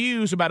recent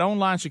news about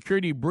online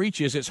security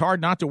breaches, it's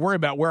hard not to worry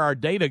about where our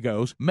data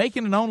goes.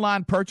 Making an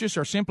online purchase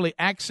or simply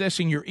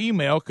accessing your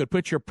email could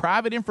put your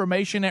private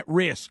information at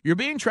risk. You're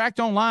being tracked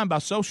online by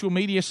social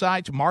media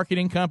sites,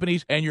 marketing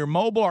companies, and your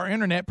mobile or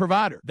internet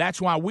provider. That's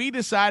why we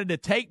decided to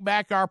take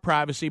back our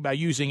privacy by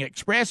using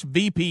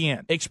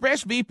ExpressVPN.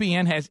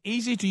 ExpressVPN has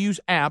easy-to-use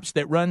apps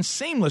that run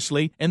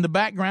seamlessly in the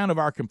background of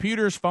our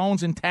computers,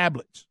 phones, and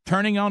tablets.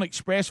 Turning on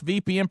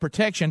ExpressVPN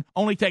protection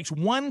only takes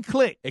one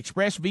click.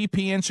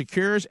 ExpressVPN secures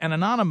and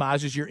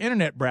anonymizes your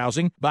internet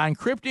browsing by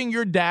encrypting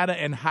your data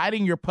and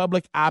hiding your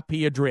public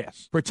IP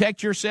address.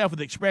 Protect yourself with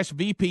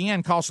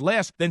ExpressVPN. Costs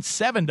less than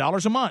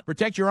 $7 a month.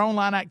 Protect your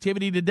online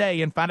activity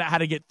today and find out how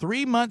to get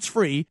 3 months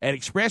free at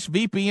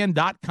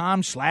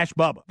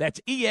expressvpn.com/Bubba.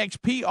 That's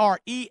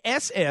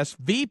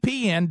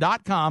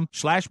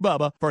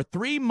expressvpn.com/Bubba for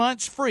 3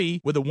 months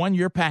free with a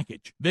 1-year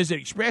package. Visit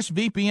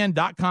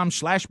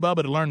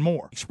expressvpn.com/Bubba to learn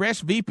more.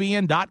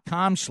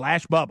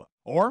 expressvpn.com/Bubba.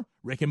 Or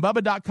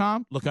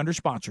rickandbubba.com, look under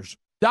sponsors.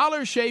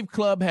 Dollar Shave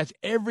Club has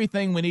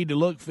everything we need to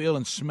look, feel,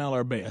 and smell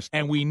our best,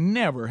 and we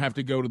never have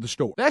to go to the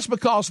store. That's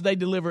because they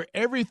deliver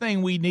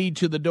everything we need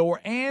to the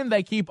door, and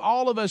they keep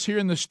all of us here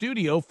in the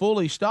studio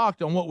fully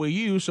stocked on what we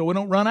use so we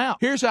don't run out.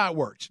 Here's how it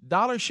works.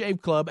 Dollar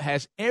Shave Club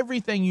has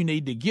everything you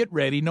need to get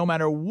ready no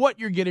matter what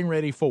you're getting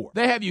ready for.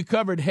 They have you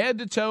covered head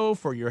to toe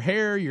for your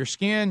hair, your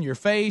skin, your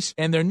face,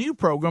 and their new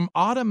program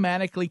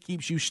automatically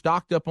keeps you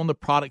stocked up on the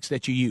products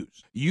that you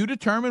use. You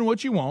determine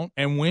what you want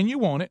and when you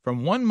want it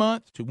from 1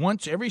 month to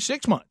once every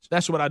 6 months.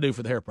 That's what I do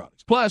for the hair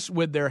products. Plus,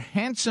 with their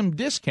handsome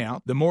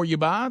discount, the more you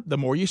buy, the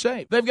more you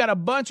save. They've got a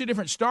bunch of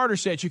different starter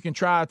sets you can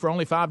try for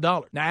only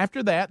 $5. Now,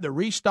 after that, the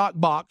restock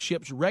box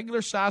ships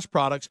regular size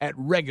products at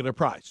regular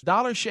price.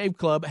 Dollar Shave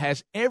Club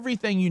has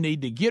everything you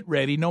need to get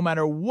ready no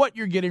matter what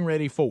you're getting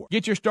ready for.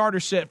 Get your starter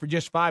set for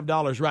just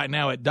 $5 right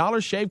now at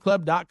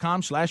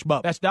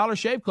dollarshaveclub.com/Bubba. That's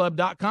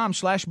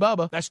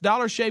dollarshaveclub.com/Bubba. That's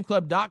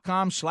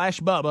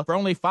dollarshaveclub.com/Bubba for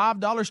only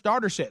 $5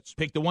 starter sets.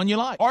 Pick the one you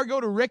like. Or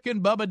go to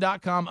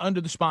rickandbubba.com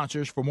under the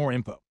sponsors for more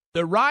info.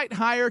 The right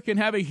hire can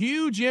have a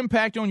huge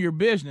impact on your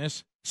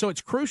business, so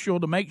it's crucial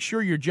to make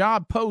sure your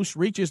job post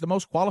reaches the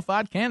most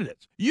qualified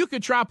candidates. You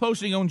could try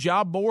posting on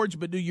job boards,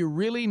 but do you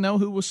really know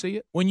who will see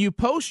it? When you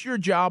post your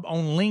job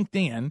on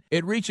LinkedIn,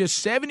 it reaches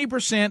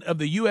 70% of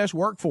the U.S.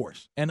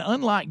 workforce. And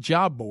unlike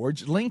job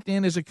boards,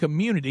 LinkedIn is a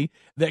community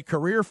that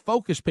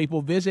career-focused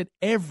people visit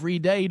every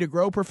day to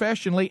grow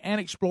professionally and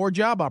explore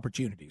job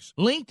opportunities.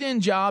 LinkedIn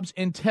Jobs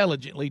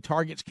intelligently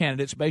targets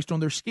candidates based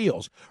on their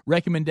skills,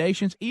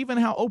 recommendations, even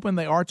how open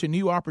they are to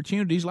new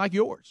opportunities like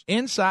yours.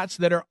 Insights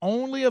that are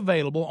only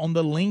available on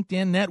the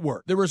LinkedIn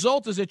network. The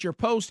result is that your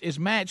post is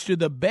matched to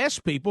the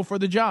best people for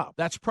the job.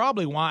 That's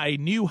probably why a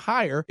new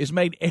hire is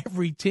made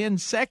every 10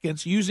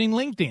 seconds using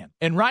LinkedIn.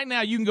 And right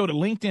now you can go to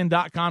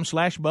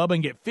linkedin.com/Bubba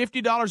and get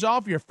 $50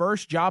 off your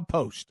first job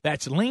post.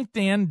 That's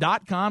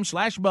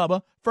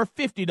linkedin.com/Bubba for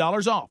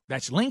 $50 off.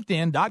 That's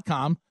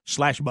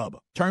linkedin.com/Bubba.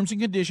 Terms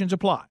and conditions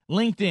apply.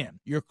 LinkedIn,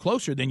 you're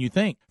closer than you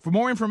think. For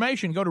more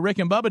information, go to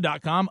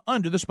rickandbubba.com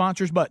under the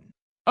sponsors button.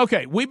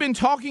 Okay, we've been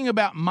talking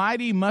about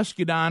Mighty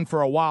Muscadine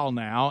for a while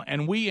now,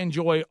 and we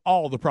enjoy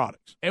all the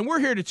products. And we're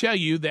here to tell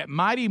you that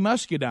Mighty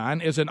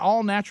Muscadine is an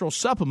all-natural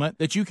supplement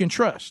that you can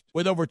trust.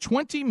 With over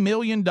 $20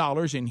 million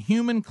in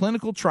human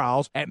clinical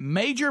trials at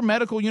major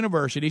medical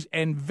universities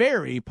and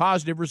very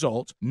positive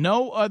results,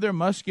 no other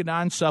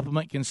muscadine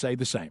supplement can say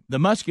the same. The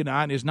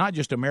muscadine is not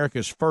just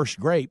America's first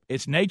grape,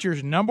 it's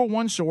nature's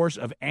 #1 source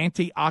of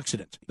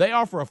antioxidants. They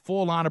offer a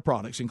full line of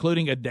products,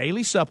 including a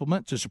daily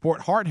supplement to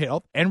support heart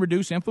health and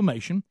reduce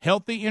inflammation,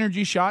 healthy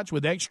energy shots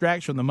with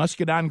extracts from the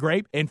muscadine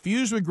grape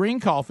infused with green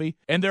coffee,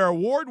 and their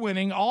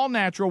award-winning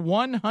all-natural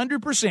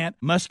 100%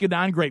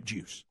 muscadine grape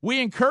juice. We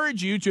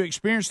encourage you to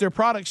experience their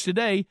products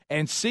today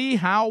and see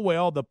how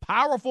well the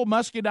powerful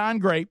muscadine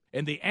grape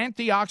and the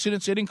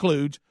antioxidants it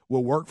includes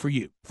will work for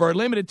you. For a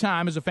limited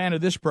time, as a fan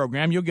of this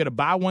program, you'll get a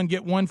buy one,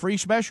 get one free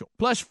special,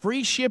 plus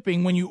free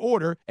shipping when you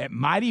order at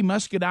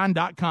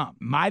MightyMuscadine.com.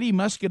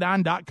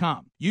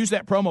 MightyMuscadine.com. Use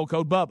that promo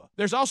code BUBBA.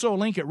 There's also a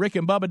link at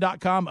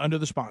rickandbubba.com under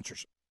the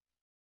sponsors.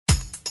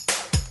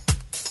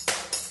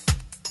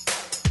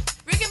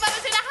 Rick and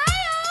Bubba's in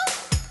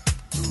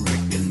Ohio!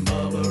 Rick and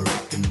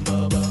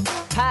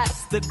Bubba.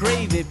 Pass the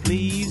gravy,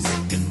 please.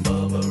 Rick and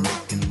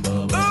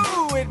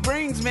Bubba. Ooh, it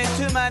brings me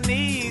to my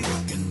knees.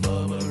 Rick and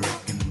Bubba.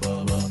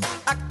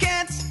 I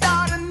can't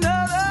start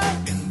another.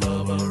 Rick and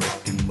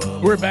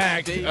Bubba. We're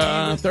back,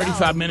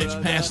 35 minutes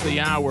past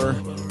the hour.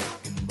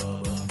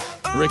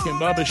 Rick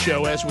and Bubba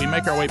show as we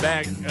make our way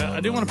back. I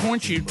do want to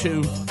point you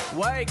to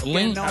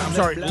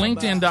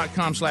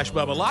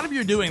LinkedIn.com/Bubba. A lot of you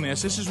are doing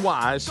this. This is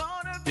wise.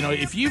 You know,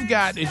 if you've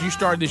got, as you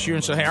started this year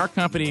and said, hey, our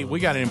company, we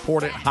got an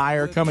important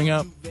hire coming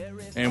up,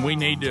 and we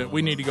need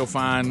to go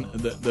find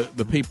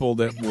the people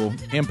that will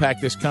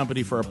impact this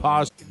company for a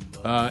positive.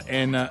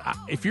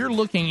 If you're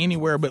looking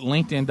anywhere but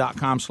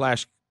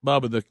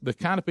LinkedIn.com/Bubba, the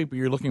kind of people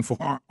you're looking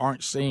for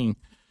aren't seeing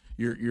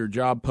your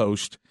job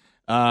post.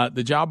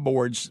 The job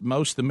boards,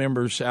 most of the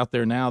members out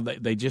there now,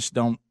 they just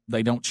don't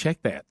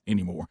check that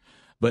anymore.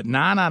 But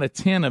 9 out of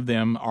 10 of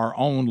them are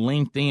on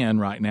LinkedIn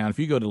right now. If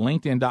you go to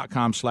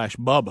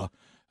LinkedIn.com/Bubba,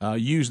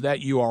 use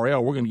that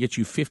URL, we're going to get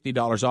you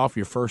 $50 off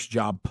your first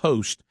job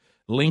post.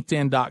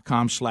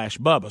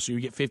 LinkedIn.com/Bubba. So you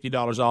get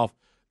 $50 off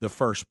the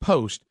first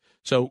post.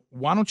 So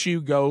why don't you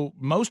go?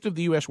 Most of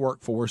the U.S.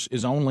 workforce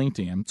is on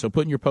LinkedIn. So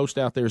putting your post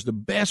out there is the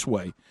best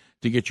way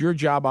to get your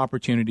job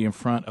opportunity in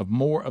front of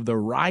more of the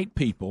right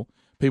people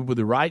with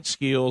the right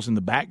skills and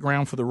the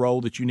background for the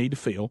role that you need to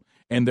fill,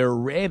 and they're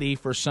ready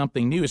for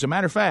something new. As a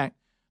matter of fact,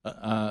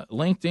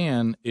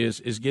 LinkedIn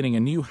is getting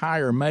a new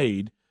hire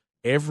made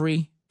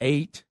every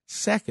 8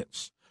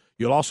 seconds.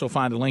 You'll also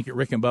find a link at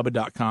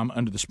rickandbubba.com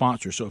under the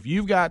sponsor. So if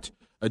you've got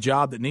a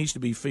job that needs to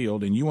be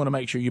filled and you want to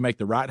make sure you make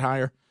the right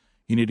hire,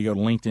 you need to go to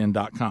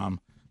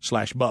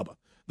linkedin.com/Bubba.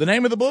 The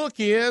name of the book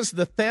is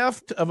The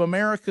Theft of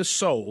America's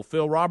Soul.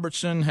 Phil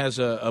Robertson has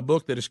a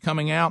book that is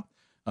coming out,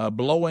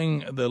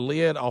 blowing the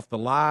lid off the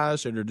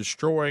lies that are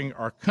destroying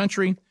our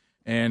country.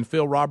 And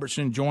Phil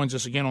Robertson joins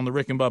us again on the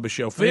Rick and Bubba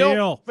Show.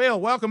 Phil,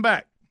 welcome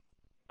back.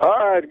 All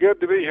right, good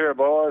to be here,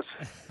 boys.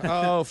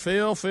 Oh,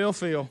 Phil. Phil,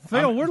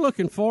 we're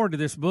looking forward to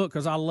this book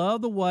because I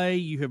love the way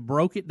you have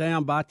broke it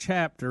down by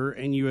chapter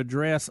and you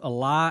address a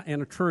lie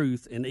and a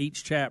truth in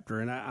each chapter.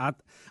 And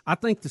I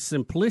think the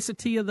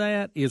simplicity of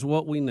that is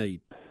what we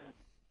need.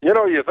 You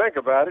know, you think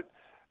about it.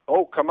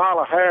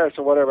 Kamala Harris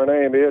or whatever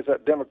her name is,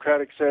 that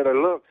Democratic said,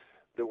 look,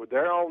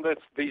 they're on this.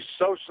 These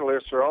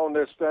socialists are on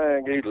this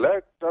thing.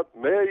 Elect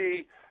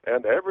me,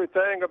 and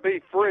everything will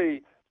be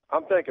free.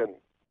 I'm thinking,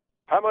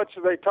 how much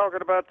are they talking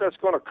about? That's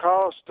going to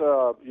cost,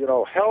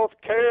 health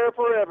care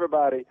for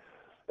everybody,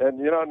 and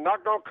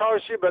not going to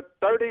cost you but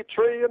 $30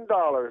 trillion.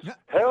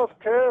 Health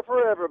care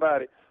for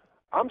everybody.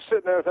 I'm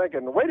sitting there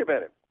thinking, wait a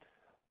minute.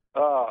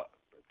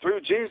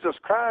 Through Jesus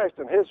Christ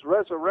and His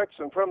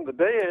resurrection from the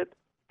dead,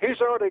 He's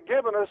already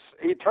given us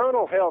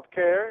eternal health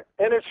care,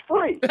 and it's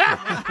free.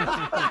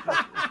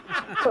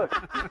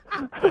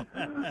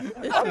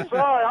 I'm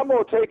sorry, I'm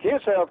going to take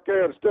His health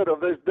care instead of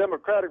this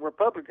Democratic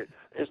Republican.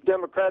 This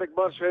Democratic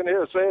bunch in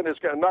here saying it's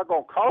not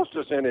going to cost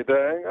us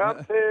anything.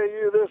 I'll tell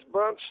you, this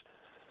bunch,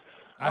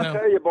 I'll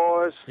tell you,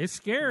 boys. It's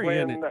scary,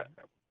 isn't it?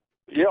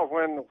 Yeah,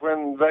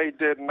 when they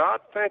did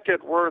not think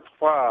it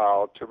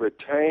worthwhile to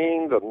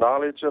retain the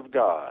knowledge of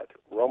God,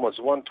 Romans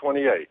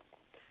 1:28,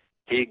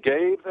 He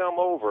gave them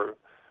over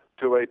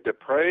to a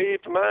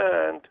depraved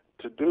mind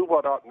to do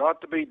what ought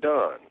not to be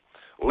done.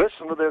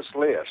 Listen to this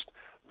list.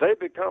 They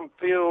become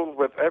filled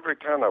with every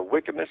kind of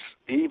wickedness,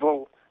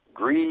 evil,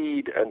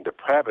 greed, and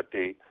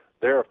depravity.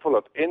 They're full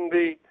of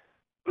envy.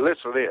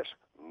 Listen to this.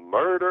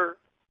 Murder.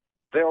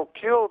 They'll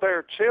kill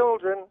their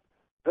children,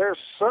 their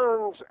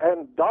sons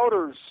and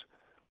daughters.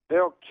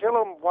 They'll kill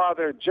them while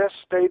they're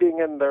gestating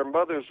in their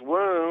mother's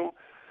womb.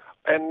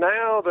 And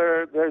now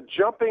they're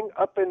jumping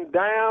up and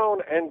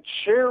down and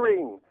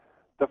cheering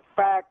the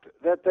fact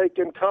that they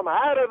can come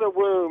out of the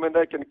womb and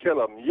they can kill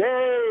them.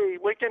 Yay,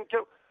 we can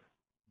kill.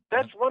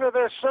 That's one of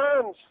their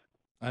sons.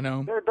 I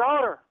know. Their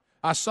daughter.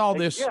 I saw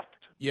this. Gift.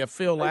 Yeah,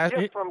 Phil. A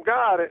gift from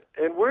God,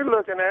 and we're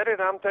looking at it.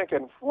 I'm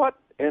thinking, what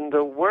in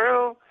the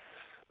world?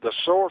 The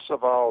source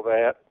of all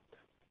that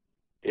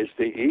is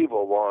the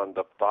evil one,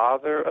 the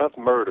father of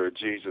murder,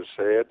 Jesus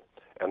said,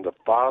 and the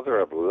father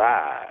of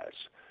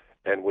lies.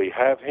 And we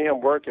have him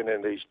working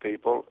in these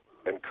people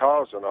and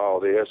causing all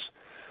this.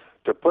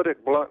 To put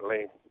it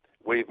bluntly,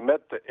 we've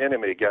met the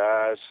enemy,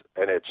 guys,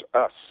 and it's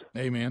us.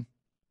 Amen.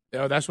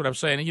 That's what I'm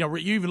saying. You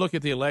even look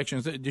at the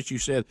elections that you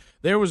said.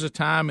 There was a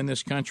time in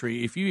this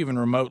country, if you even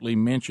remotely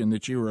mentioned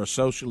that you were a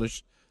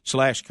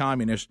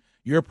socialist/communist,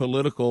 your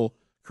political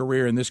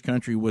career in this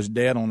country was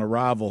dead on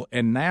arrival.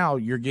 And now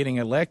you're getting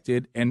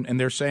elected, and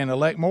they're saying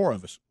elect more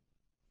of us.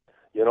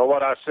 You know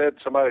what I said?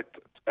 Somebody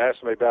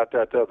asked me about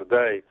that the other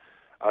day.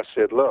 I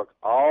said, look,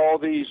 all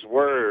these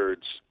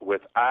words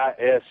with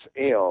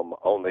ISM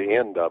on the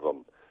end of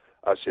them,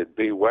 I said,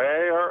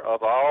 beware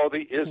of all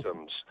the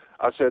isms.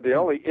 I said, the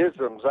only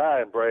isms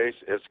I embrace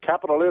is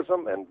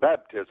capitalism and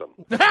baptism.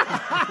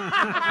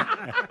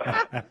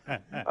 I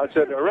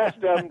said, the rest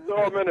of them,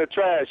 throw them in the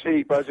trash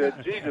heap. I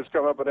said, Jesus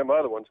come up with them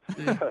other ones.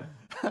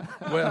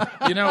 Well,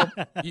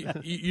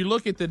 you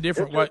look at the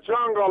different It's a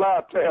jungle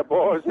out there,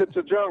 boys. It's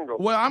a jungle.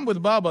 Well, I'm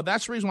with Bubba.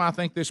 That's the reason why I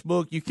think this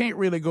book, you can't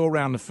really go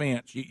around the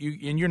fence.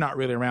 And you're not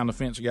really around the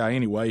fence guy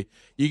anyway.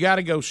 You got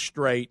to go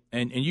straight,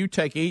 and you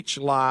take each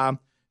lie,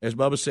 as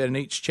Bubba said in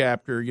each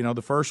chapter.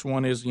 The first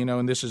one is,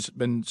 and this has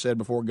been said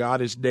before, God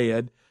is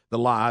dead, the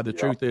lie. The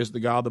truth is the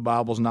God of the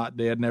Bible is not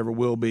dead, never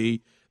will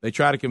be. They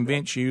try to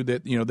convince you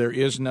that, there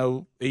is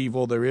no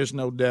evil, there is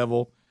no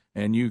devil,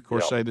 and you, of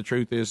course, say the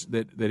truth is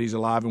that he's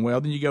alive and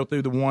well. Then you go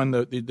through the one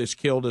that's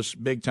killed us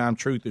big time,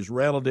 truth is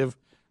relative,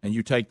 and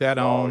you take that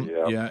on.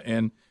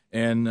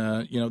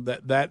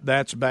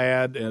 That's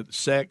bad.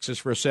 Sex is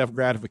for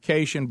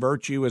self-gratification.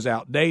 Virtue is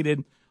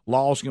outdated.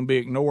 Laws can be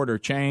ignored or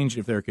changed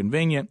if they're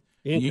convenient.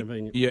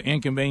 Inconvenient.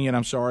 Inconvenient.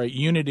 I'm sorry.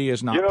 Unity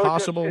is not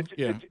possible.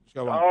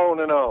 Go on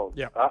and on.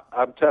 Yeah.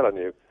 I'm telling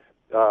you.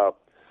 I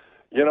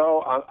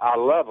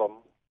love them.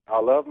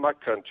 I love my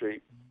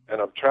country,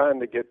 and I'm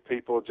trying to get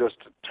people just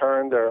to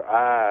turn their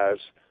eyes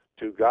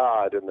to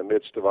God in the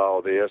midst of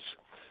all this.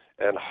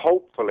 And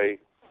hopefully,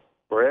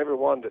 for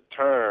everyone that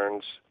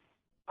turns,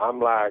 I'm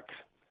like,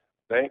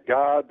 thank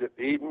God that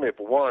even if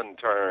one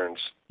turns.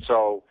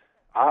 So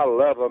I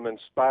love them in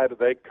spite of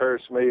they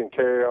curse me and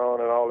carry on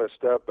and all this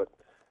stuff, but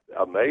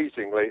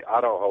amazingly,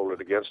 I don't hold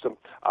it against them.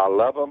 I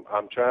love them.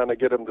 I'm trying to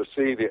get them to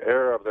see the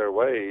error of their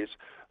ways.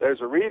 There's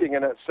a reading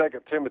in that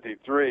 2 Timothy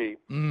 3,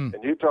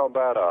 and you talking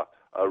about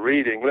a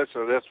reading.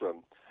 Listen to this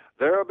one.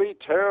 There will be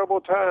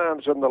terrible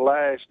times in the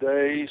last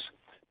days.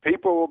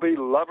 People will be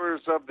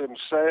lovers of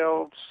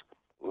themselves,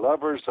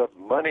 lovers of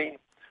money,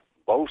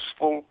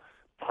 boastful,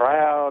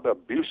 proud,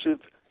 abusive,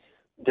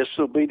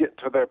 disobedient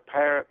to their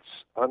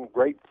parents,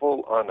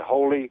 ungrateful,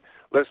 unholy.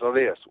 Listen to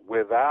this.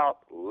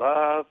 Without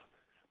love.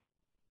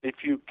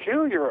 If you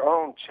kill your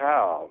own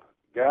child,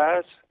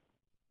 guys,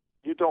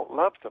 you don't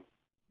love them.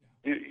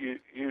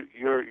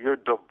 You're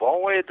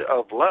devoid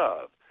of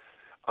love,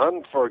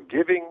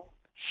 unforgiving,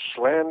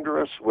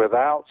 slanderous,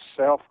 without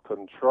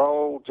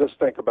self-control. Just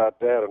think about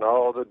that, and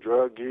all the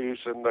drug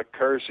use and the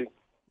cursing.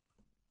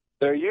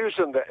 They're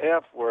using the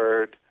F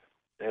word,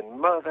 and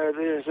mother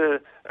this,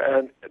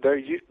 and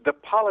the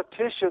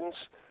politicians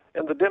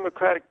in the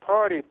Democratic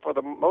Party, for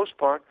the most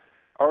part,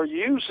 are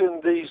using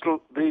this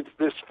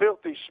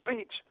filthy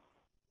speech.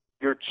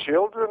 Your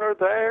children are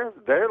there.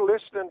 They're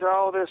listening to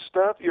all this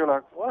stuff. You're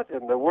like, what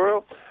in the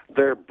world?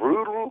 They're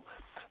brutal,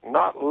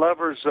 not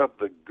lovers of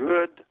the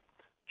good,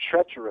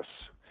 treacherous,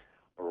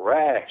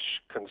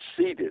 rash,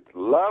 conceited,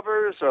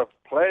 lovers of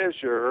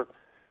pleasure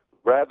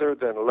rather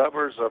than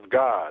lovers of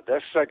God.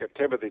 That's 2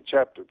 Timothy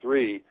chapter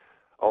 3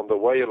 on the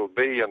way it'll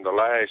be in the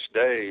last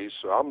days.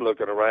 So I'm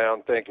looking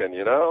around thinking,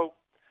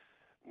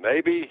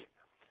 maybe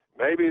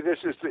this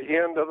is the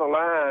end of the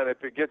line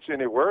if it gets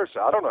any worse.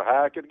 I don't know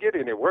how it could get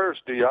any worse,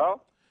 do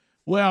y'all?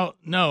 Well,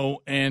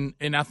 no, and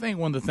I think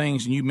one of the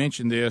things, and you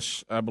mentioned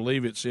this, I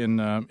believe it's in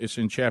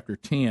chapter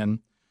 10,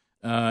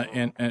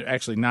 and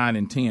actually 9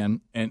 and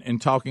 10,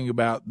 and talking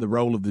about the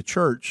role of the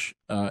church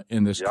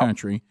in this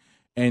country.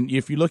 And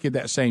if you look at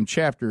that same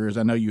chapter, as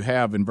I know you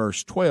have in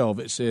verse 12,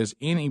 it says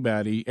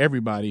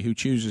everybody who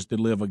chooses to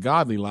live a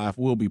godly life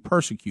will be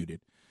persecuted.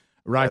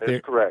 Right there,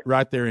 correct.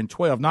 Right there in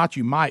 12. Not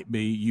you might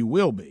be, you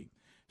will be.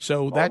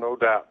 So no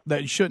doubt.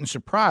 That shouldn't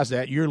surprise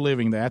that. You're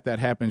living that. That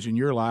happens in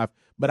your life.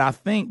 But I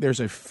think there's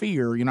a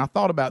fear. I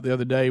thought about the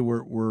other day,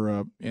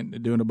 we're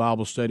doing a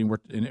Bible study,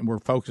 and we're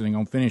focusing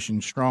on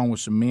finishing strong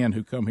with some men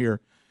who come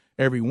here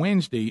every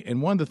Wednesday.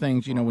 And one of the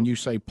things, when you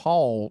say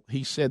Paul,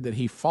 he said that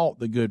he fought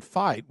the good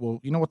fight.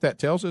 Well, you know what that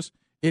tells us?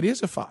 It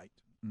is a fight.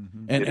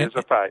 Mm-hmm. It is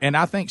a fight. And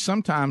I think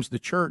sometimes the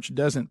church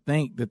doesn't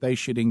think that they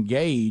should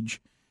engage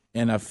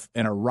in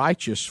a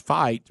righteous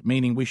fight,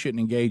 meaning we shouldn't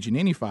engage in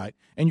any fight.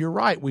 And you're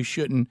right, we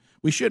shouldn't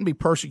be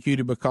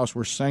persecuted because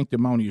we're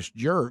sanctimonious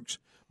jerks,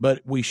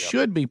 but we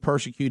should be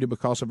persecuted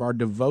because of our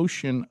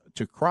devotion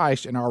to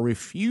Christ and our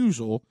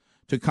refusal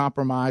to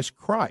compromise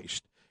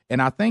Christ.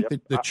 And I think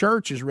that the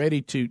church is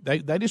ready to,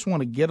 they just want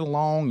to get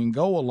along and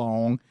go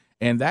along,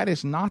 and that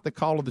is not the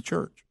call of the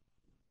church.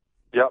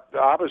 Yep,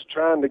 I was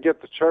trying to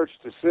get the church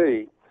to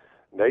see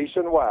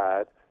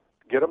nationwide,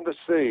 get them to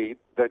see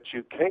that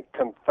you can't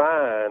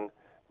confine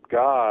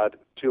God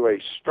to a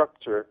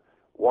structure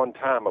one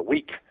time a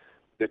week,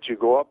 that you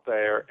go up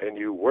there and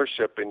you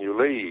worship and you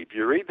leave.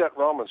 You read that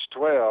Romans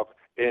 12,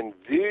 in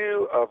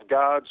view of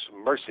God's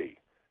mercy,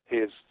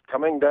 his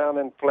coming down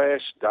in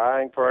flesh,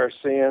 dying for our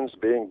sins,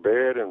 being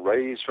buried and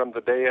raised from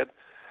the dead,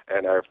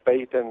 and our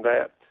faith in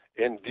that.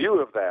 In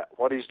view of that,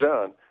 what he's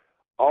done,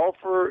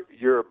 offer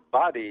your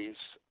bodies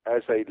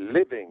as a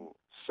living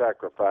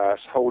sacrifice,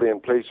 holy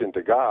and pleasing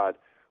to God,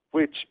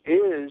 which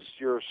is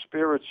your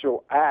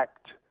spiritual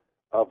act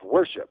of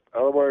worship.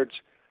 In other words,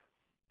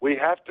 we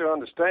have to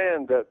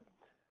understand that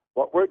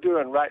what we're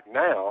doing right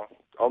now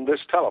on this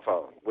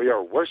telephone, we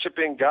are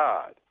worshiping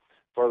God.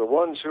 for the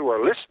ones who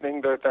are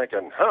listening, they're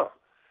thinking, huh.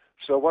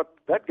 So what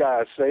that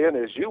guy is saying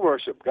is you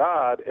worship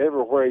God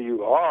everywhere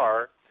you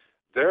are,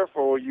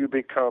 therefore you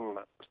become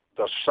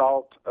the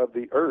salt of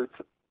the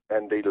earth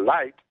and the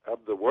light of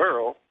the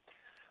world.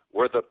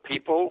 We're the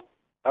people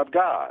of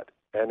God,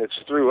 and it's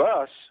through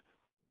us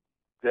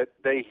that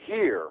they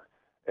hear,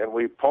 and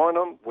we point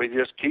them, we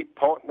just keep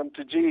pointing them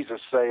to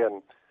Jesus,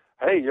 saying,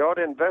 hey, you ought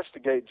to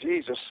investigate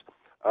Jesus.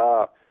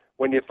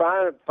 When you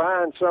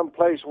find some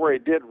place where he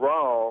did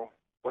wrong,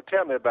 well,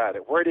 tell me about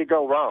it. Where did he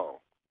go wrong?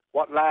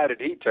 What lie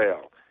did he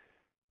tell?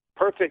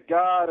 Perfect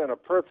God and a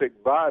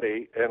perfect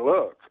body, and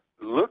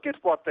look at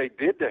what they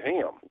did to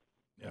him.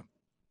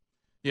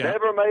 Yeah.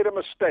 Never made a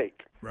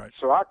mistake. Right.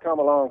 So I come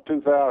along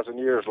 2,000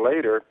 years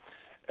later,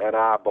 and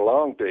I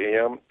belong to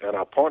him, and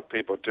I point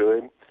people to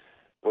him.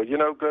 Well, you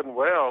know good and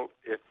well,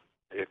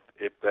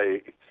 if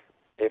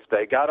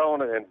they got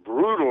on and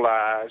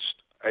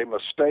brutalized a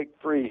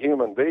mistake-free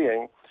human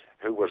being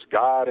who was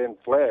God in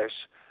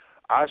flesh,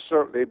 I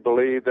certainly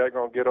believe they're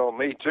going to get on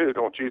me too.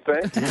 Don't you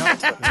think?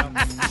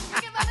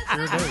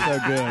 Sure do. So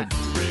good.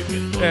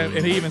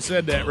 And he even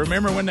said that.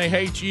 Remember, when they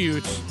hate you,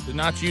 it's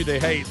not you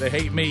they hate. They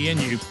hate me in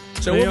you.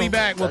 So we'll be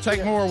back. We'll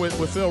take more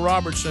with Phil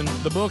Robertson.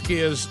 The book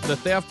is The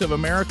Theft of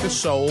America's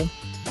Soul.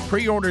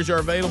 Pre-orders are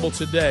available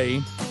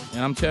today.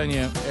 And I'm telling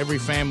you, every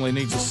family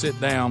needs to sit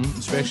down,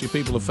 especially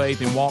people of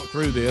faith, and walk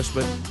through this.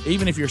 But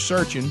even if you're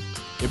searching,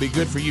 it'd be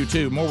good for you,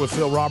 too. More with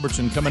Phil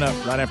Robertson coming up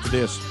right after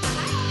this.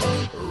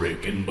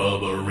 Rick and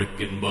Bubba, Rick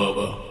and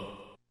Bubba.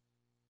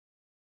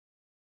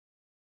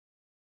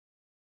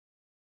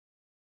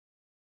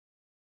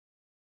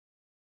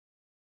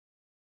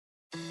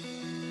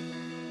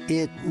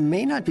 It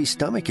may not be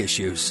stomach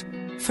issues.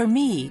 For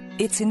me,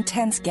 it's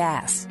intense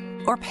gas,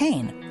 or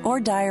pain, or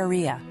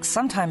diarrhea,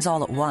 sometimes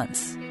all at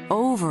once,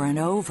 over and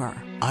over.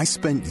 I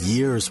spent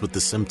years with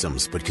the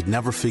symptoms, but could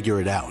never figure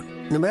it out.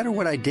 No matter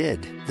what I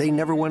did, they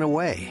never went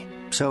away.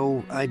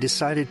 So I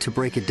decided to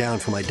break it down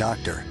for my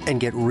doctor and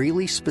get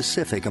really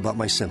specific about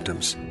my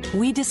symptoms.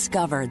 We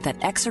discovered that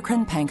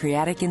exocrine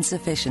pancreatic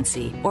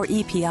insufficiency, or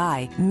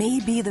EPI,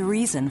 may be the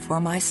reason for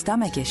my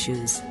stomach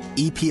issues.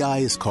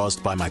 EPI is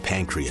caused by my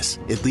pancreas.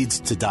 It leads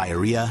to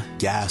diarrhea,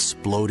 gas,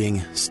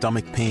 bloating,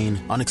 stomach pain,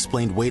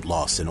 unexplained weight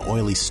loss, and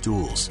oily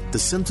stools. The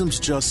symptoms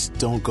just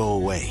don't go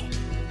away.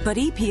 But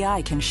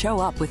EPI can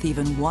show up with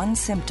even one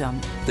symptom.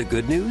 The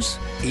good news?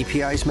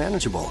 EPI is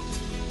manageable.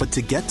 But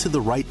to get to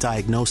the right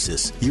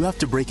diagnosis, you have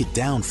to break it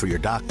down for your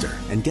doctor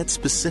and get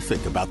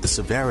specific about the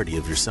severity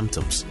of your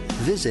symptoms.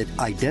 Visit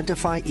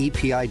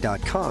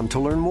identifyepi.com to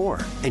learn more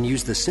and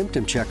use the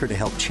symptom checker to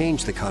help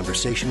change the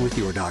conversation with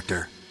your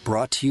doctor.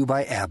 Brought to you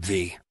by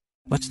AbbVie.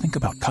 Let's think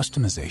about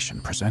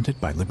customization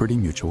presented by Liberty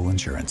Mutual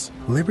Insurance.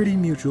 Liberty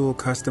Mutual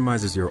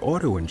customizes your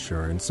auto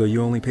insurance so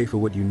you only pay for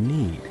what you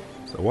need.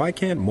 So why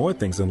can't more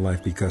things in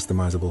life be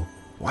customizable?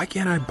 Why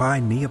can't I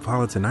buy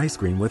Neapolitan ice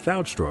cream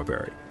without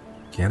strawberry?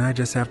 Can't I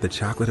just have the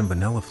chocolate and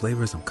vanilla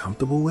flavors I'm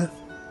comfortable with?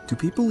 Do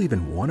people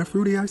even want a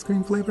fruity ice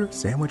cream flavor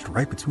sandwiched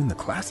right between the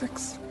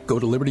classics? Go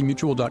to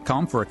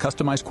LibertyMutual.com for a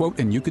customized quote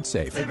and you could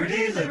save.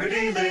 Liberty,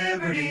 liberty,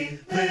 liberty,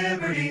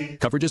 liberty.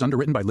 Coverage is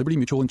underwritten by Liberty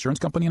Mutual Insurance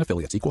Company and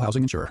affiliates. Equal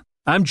housing insurer.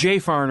 I'm Jay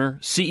Farner,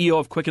 CEO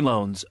of Quicken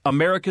Loans,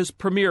 America's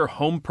premier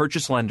home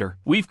purchase lender.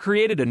 We've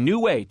created a new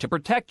way to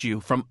protect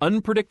you from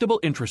unpredictable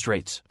interest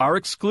rates. Our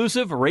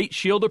exclusive Rate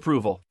Shield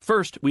approval.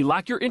 First, we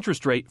lock your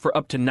interest rate for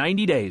up to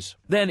 90 days.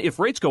 Then, if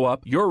rates go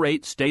up, your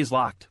rate stays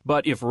locked.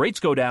 But if rates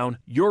go down,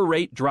 your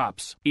rate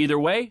drops. Either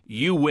way,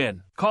 you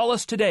win. Call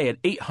us today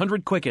at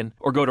 800-QUICKEN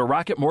or go to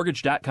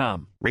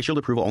rocketmortgage.com. Rate Shield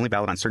approval only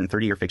valid on certain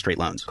 30-year fixed-rate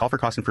loans. Call for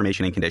cost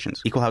information and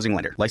conditions. Equal housing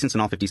lender. Licensed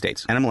in all 50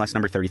 states. NMLS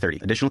number 3030.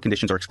 Additional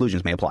conditions or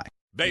exclusions may apply.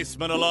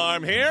 Basement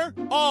alarm here.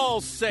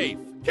 All safe.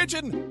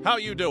 Kitchen, how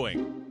you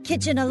doing?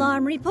 Kitchen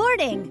alarm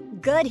reporting.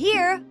 Good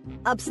here.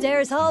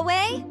 Upstairs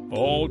hallway?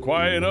 All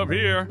quiet up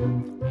here.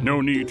 No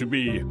need to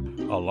be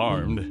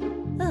alarmed.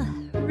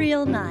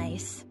 Real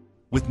nice.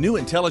 With new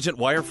intelligent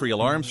wire-free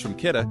alarms from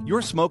Kidde,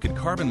 your smoke and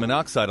carbon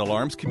monoxide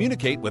alarms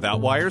communicate without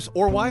wires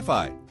or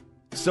Wi-Fi.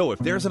 So if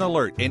there's an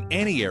alert in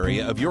any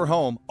area of your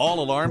home,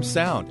 all alarms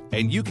sound,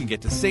 and you can get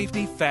to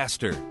safety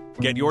faster.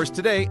 Get yours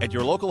today at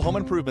your local home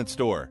improvement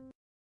store.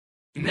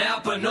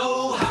 Napa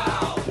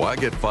know-how. Why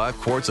get 5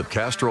 quarts of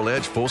Castrol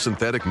Edge full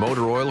synthetic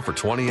motor oil for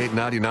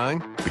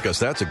 $28.99? Because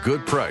that's a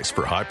good price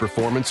for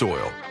high-performance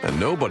oil. And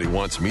nobody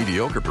wants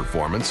mediocre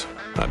performance.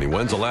 I mean,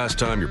 when's the last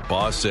time your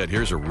boss said,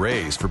 here's a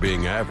raise for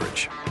being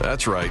average?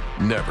 That's right,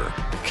 never.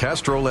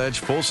 Castrol Edge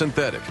full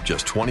synthetic,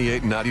 just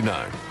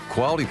 $28.99.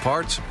 Quality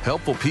parts,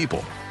 helpful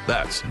people.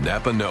 That's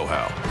Napa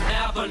know-how.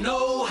 Napa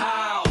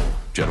know-how.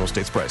 General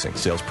States pricing.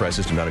 Sales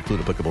prices do not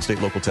include applicable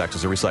state, local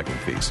taxes, or recycling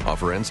fees.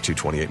 Offer ends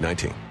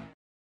 2/28/19.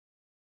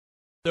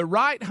 The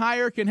right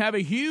hire can have a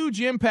huge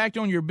impact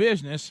on your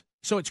business,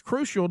 So it's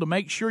crucial to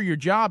make sure your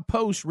job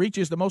post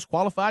reaches the most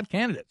qualified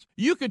candidates.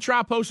 You could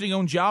try posting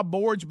on job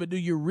boards, but do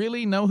you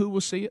really know who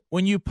will see it?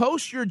 When you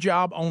post your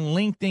job on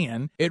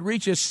LinkedIn, it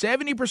reaches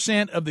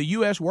 70% of the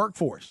U.S.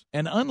 workforce.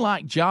 And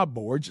unlike job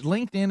boards,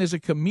 LinkedIn is a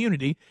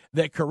community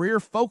that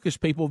career-focused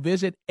people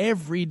visit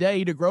every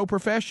day to grow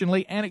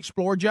professionally and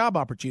explore job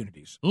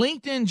opportunities.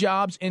 LinkedIn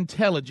Jobs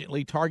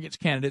intelligently targets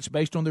candidates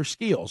based on their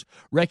skills,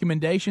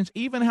 recommendations,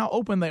 even how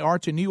open they are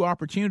to new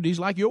opportunities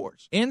like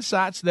yours.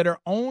 Insights that are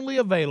only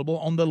available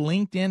on the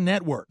LinkedIn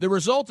network. The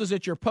result is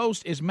that your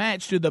post is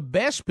matched to the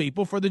best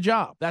people for the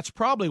job. That's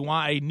probably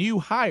why a new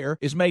hire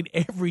is made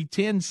every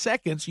 10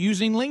 seconds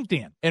using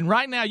LinkedIn. And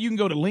right now you can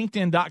go to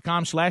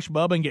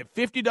linkedin.com/Bubba and get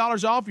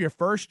 $50 off your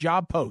first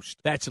job post.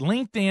 That's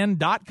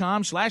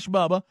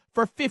linkedin.com/Bubba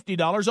for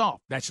 $50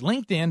 off. That's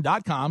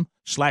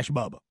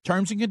linkedin.com/Bubba.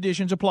 Terms and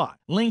conditions apply.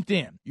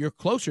 LinkedIn, you're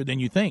closer than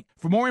you think.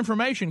 For more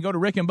information, go to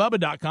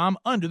rickandbubba.com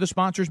under the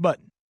sponsors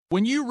button.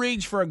 When you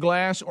reach for a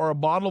glass or a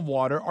bottle of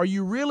water, are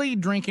you really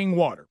drinking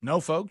water? No,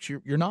 folks,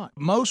 you're not.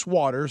 Most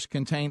waters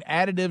contain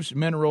additives,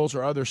 minerals,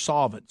 or other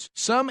solvents.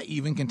 Some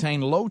even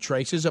contain low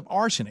traces of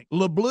arsenic.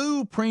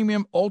 LeBlue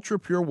Premium Ultra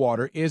Pure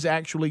Water is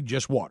actually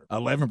just water.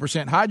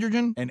 11%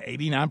 hydrogen and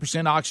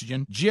 89%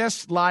 oxygen,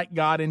 just like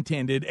God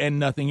intended and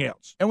nothing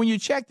else. And when you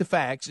check the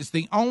facts, it's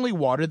the only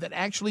water that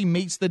actually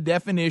meets the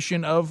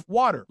definition of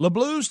water.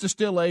 LeBlue's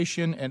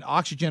distillation and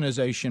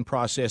oxygenization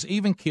process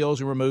even kills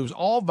and removes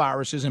all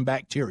viruses and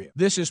bacteria.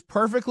 This is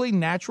perfectly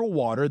natural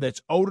water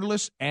that's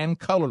odorless and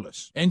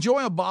colorless.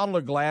 Enjoy a bottle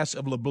or glass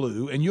of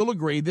LeBlue, and you'll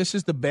agree this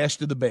is the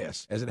best of the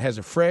best, as it has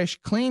a fresh,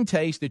 clean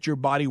taste that your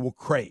body will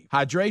crave.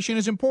 Hydration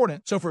is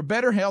important, so for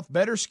better health,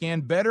 better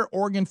skin, better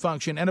organ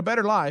function, and a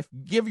better life,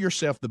 give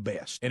yourself the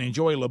best and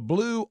enjoy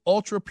LeBlue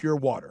Ultra Pure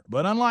Water.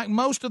 But unlike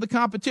most of the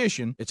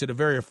competition, it's at a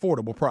very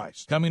affordable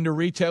price. Coming to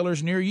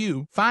retailers near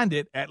you, find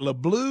it at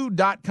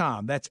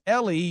leblue.com. That's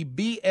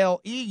LEBLEU.com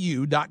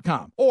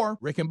or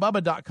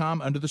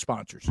rickandbubba.com under the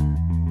sponsors.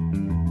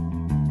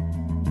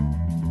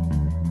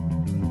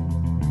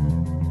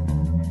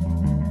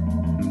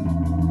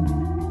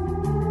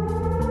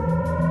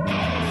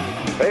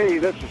 Hey,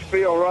 this is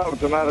Phil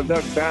Robinson out of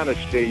Duck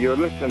Dynasty. You're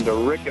listening to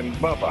Rick and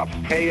Bubba.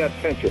 Pay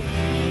attention.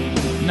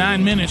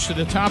 9 minutes to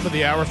the top of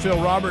the hour.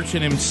 Phil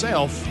Robertson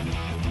himself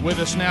with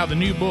us now. The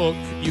new book,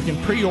 you can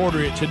pre-order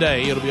it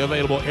today. It'll be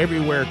available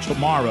everywhere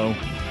tomorrow.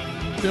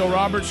 Phil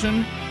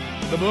Robertson,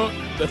 the book,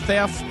 The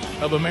Theft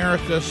of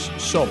America's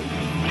Soul.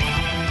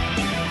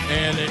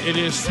 And it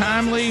is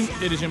timely,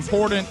 it is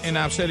important, and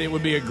I've said it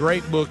would be a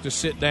great book to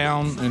sit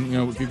down and, you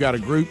know, if you've got a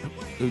group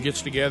who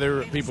gets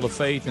together, people of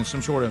faith, and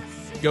some sort of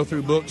go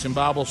through books and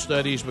Bible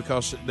studies,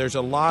 because there's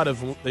a lot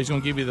of, he's going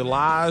to give you the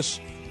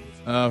lies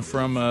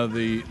from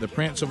the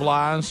Prince of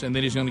Lies, and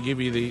then he's going to give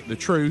you the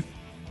truth.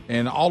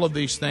 And all of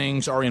these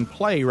things are in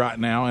play right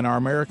now in our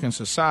American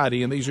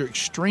society, and these are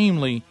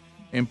extremely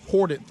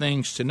important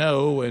things to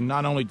know, and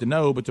not only to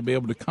know, but to be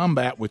able to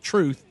combat with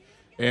truth.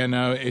 And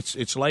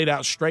it's laid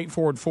out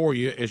straightforward for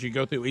you as you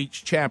go through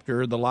each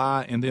chapter, the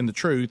lie and then the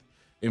truth.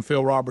 And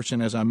Phil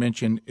Robertson, as I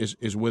mentioned,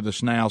 is with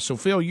us now. So,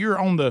 Phil, you're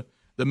on the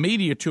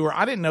media tour.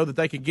 I didn't know that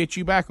they could get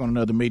you back on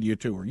another media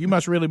tour. You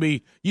must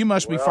be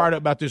fired up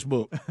about this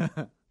book.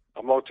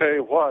 I'm going to tell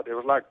you what, it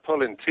was like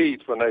pulling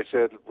teeth when they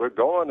said, we're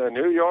going to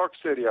New York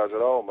City. I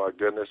said, oh, my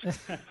goodness.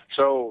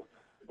 So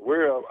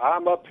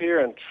I'm up here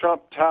in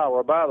Trump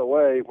Tower. By the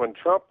way, when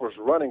Trump was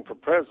running for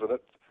president,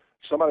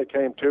 somebody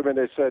came to me and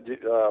they said,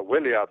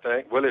 Willie, I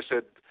think. Willie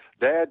said,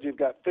 Dad, you've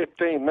got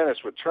 15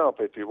 minutes with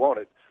Trump if you want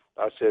it.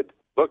 I said,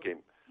 book him.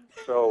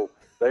 So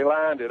they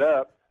lined it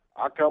up.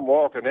 I come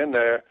walking in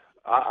there.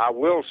 I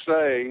will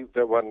say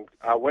that when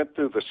I went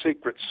through the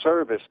Secret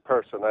Service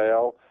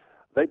personnel,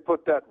 they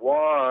put that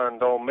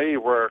wand on me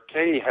where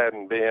Kay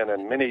hadn't been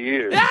in many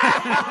years.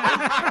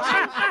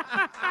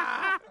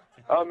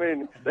 I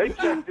mean, they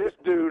checked this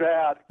dude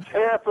out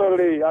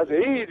carefully. I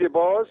said, easy,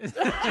 boys.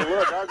 So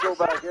look, I go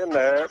back in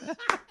there,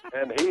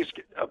 and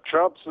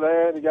Trump's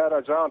there, and he got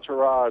his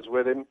entourage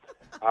with him.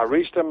 I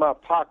reached in my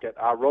pocket.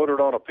 I wrote it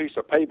on a piece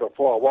of paper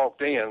before I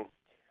walked in.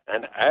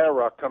 An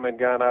arrow coming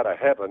down out of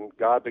heaven,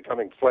 God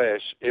becoming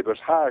flesh. It was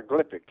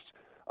hieroglyphics.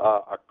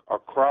 A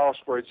cross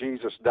where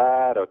Jesus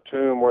died, a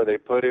tomb where they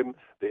put him,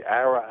 the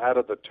arrow out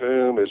of the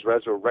tomb, his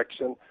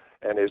resurrection,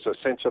 and his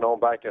ascension on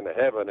back into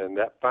heaven, and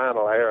that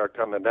final arrow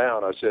coming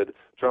down. I said,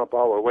 Trump,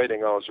 all we're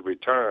waiting on is a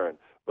return.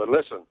 But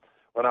listen,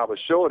 when I was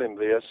showing him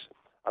this,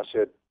 I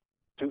said,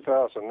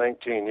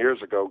 2019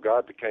 years ago,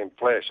 God became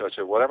flesh. I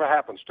said, whatever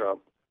happens,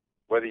 Trump,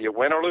 whether you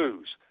win or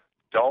lose,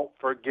 don't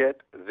forget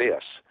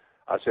this.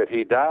 I said,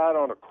 he died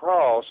on a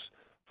cross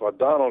for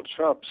Donald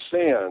Trump's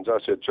sins. I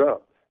said,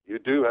 Trump, you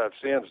do have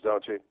sins,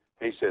 don't you?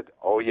 He said,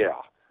 oh, yeah.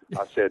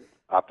 I said,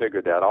 I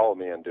figured that all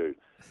men do.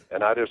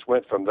 And I just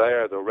went from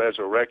there, the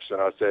resurrection.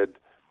 I said,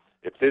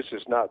 if this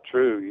is not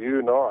true,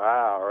 you nor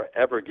I are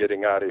ever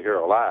getting out of here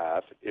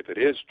alive. If it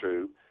is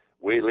true,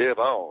 we live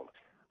on.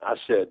 I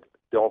said,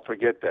 don't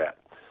forget that.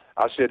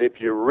 I said, if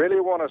you really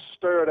want to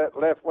stir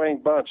that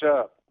left-wing bunch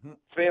up,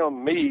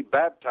 film me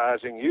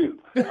baptizing you.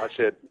 I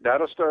said,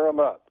 that'll stir them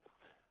up.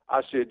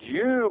 I said,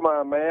 you,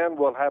 my man,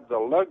 will have the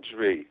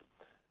luxury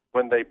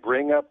when they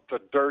bring up the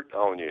dirt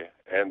on you,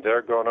 and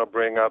they're going to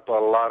bring up a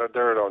lot of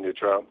dirt on you,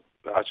 Trump.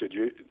 I said,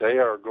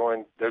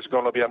 there's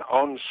going to be an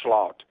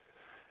onslaught.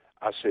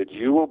 I said,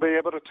 you will be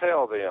able to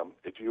tell them,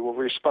 if you will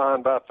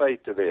respond by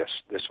faith to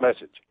this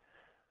message,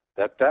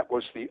 that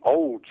was the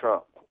old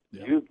Trump.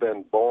 Yeah. You've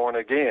been born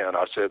again.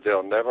 I said,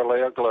 they'll never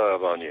lay a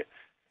glove on you.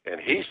 And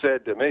he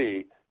said to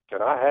me,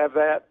 can I have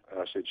that? And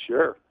I said,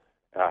 sure.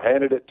 I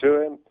handed it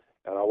to him,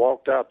 and I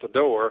walked out the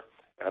door,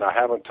 and I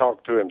haven't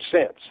talked to him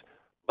since.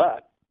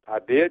 But I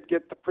did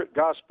get the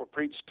gospel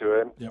preached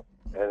to him,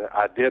 and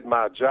I did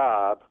my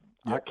job.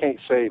 I can't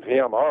save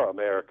him or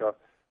America,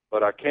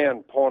 but I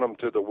can point him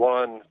to the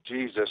one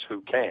Jesus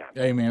who can.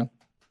 Amen.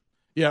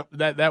 Yeah,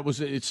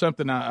 it's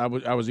something I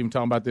was even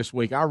talking about this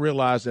week. I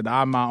realize that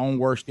I'm my own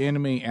worst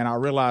enemy, and I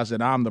realize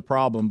that I'm the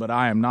problem, but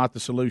I am not the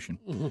solution.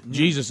 Mm-hmm.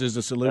 Jesus is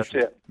the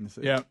solution. That's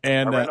it. Yeah,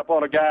 and I ran up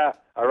on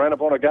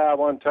a guy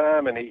one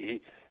time, and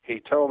he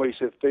told me, he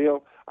said,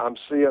 Phil, I'm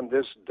seeing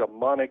this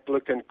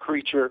demonic-looking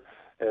creature,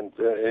 and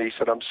he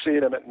said, I'm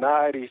seeing him at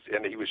night,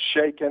 and he was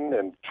shaking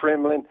and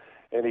trembling,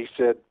 and he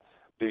said,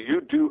 do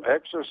you do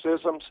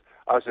exorcisms?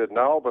 I said,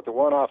 no, but the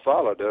one I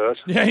follow does.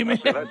 Amen.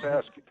 I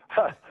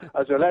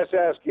said, let's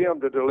ask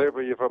him to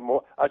deliver you from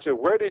more. I said,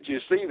 where did you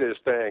see this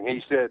thing?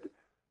 He said,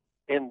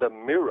 in the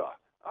mirror.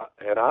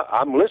 And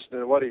I'm listening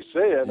to what he's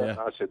saying, and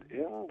I said,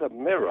 in the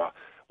mirror.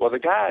 Well, the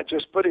guy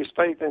just put his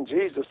faith in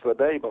Jesus the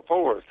day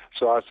before.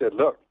 So I said,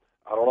 look,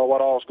 I don't know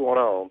what all's going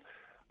on.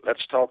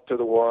 Let's talk to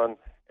the one,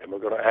 and we're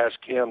going to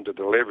ask him to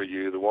deliver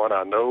you, the one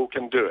I know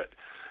can do it.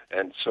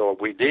 And so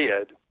we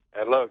did.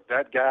 And look,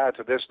 that guy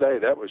to this day,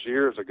 that was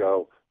years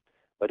ago,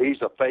 but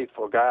he's a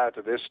faithful guy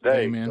to this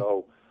day. Amen.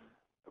 So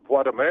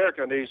what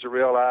America needs to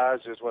realize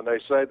is when they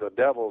say the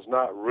devil's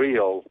not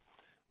real,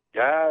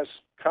 guys,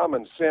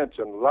 common sense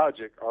and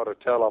logic ought to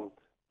tell them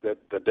that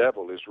the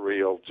devil is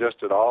real, just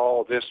at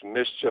all this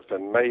mischief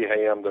and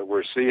mayhem that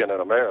we're seeing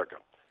in America.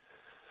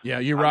 Yeah,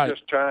 you're right.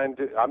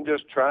 I'm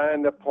just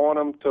trying to point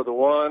them to the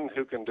one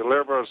who can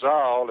deliver us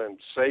all and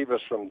save us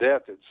from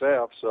death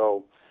itself.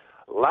 So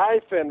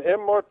life and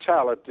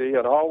immortality,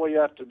 and all we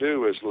have to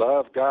do is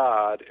love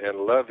God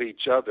and love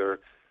each other.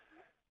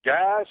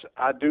 Guys,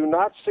 I do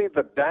not see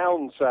the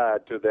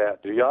downside to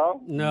that. Do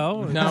y'all?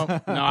 No.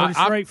 Pretty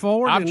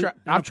straightforward.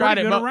 I've tried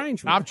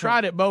it. I've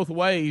tried it both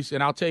ways,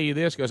 and I'll tell you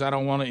this because I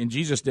don't want to. And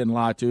Jesus didn't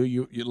lie to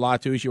you. You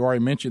lied to us. You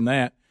already mentioned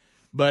that.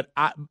 But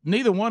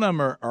neither one of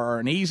them are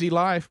an easy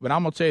life. But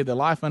I'm going to tell you, the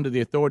life under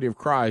the authority of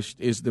Christ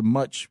is the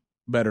much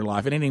better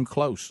life. It ain't even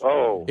close.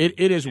 Oh, it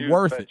is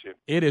worth it.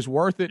 It is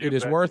worth it. It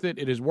is worth it.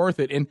 It is worth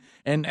it.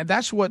 And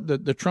that's what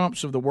the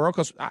Trumps of the world.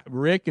 Because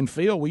Rick and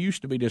Phil, we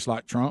used to be just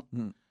like Trump.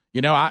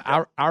 You know,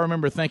 I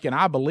remember thinking,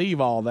 I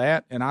believe all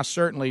that, and I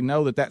certainly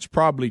know that that's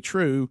probably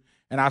true,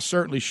 and I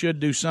certainly should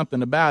do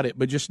something about it,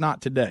 but just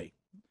not today.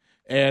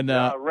 And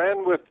I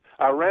ran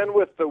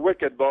with the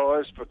Wicked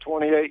Boys for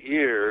 28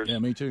 years. Yeah,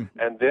 me too.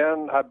 And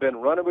then I've been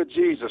running with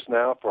Jesus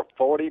now for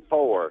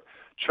 44.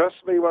 Trust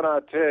me when I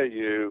tell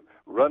you,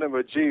 running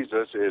with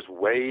Jesus is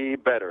way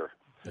better.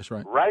 That's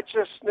right.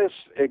 Righteousness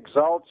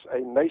exalts a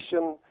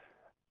nation,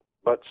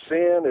 but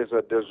sin is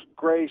a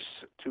disgrace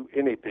to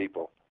any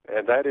people.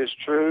 And that is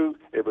true.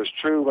 It was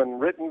true when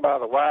written by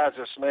the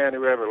wisest man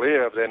who ever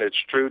lived, and it's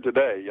true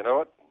today. You know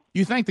what?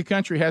 You think the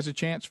country has a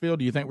chance, Phil?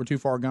 Do you think we're too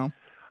far gone?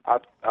 I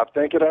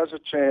think it has a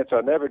chance.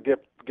 I never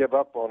give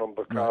up on them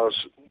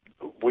because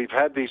we've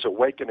had these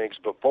awakenings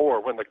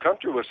before. When the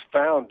country was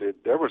founded,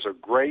 there was a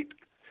great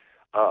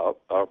a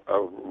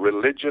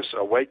religious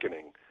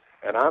awakening.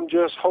 And I'm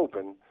just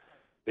hoping,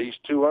 these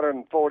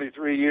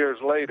 243 years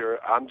later,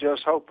 I'm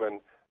just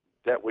hoping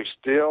that we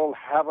still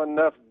have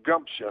enough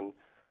gumption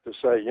to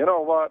say, you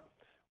know what,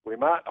 we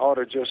might ought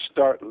to just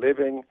start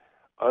living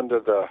under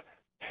the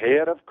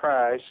head of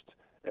Christ,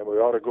 and we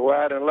ought to go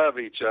out and love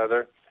each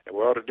other, and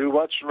we ought to do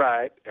what's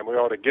right, and we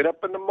ought to get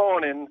up in the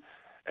morning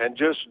and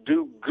just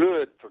do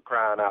good, for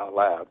crying out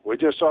loud. We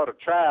just ought to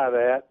try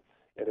that,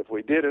 and if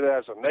we did it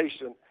as a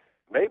nation,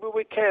 maybe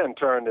we can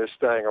turn this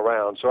thing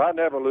around. So I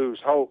never lose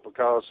hope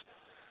because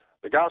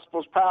the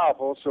gospel's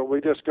powerful, so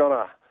we're just going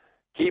to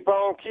keep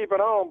on keeping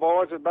on,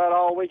 boys. It's about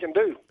all we can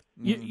do.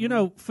 You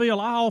know, Phil,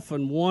 I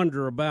often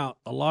wonder about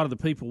a lot of the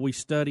people we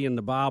study in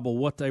the Bible,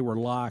 what they were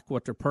like,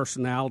 what their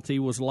personality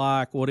was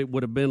like, what it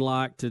would have been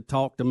like to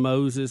talk to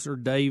Moses or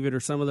David or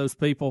some of those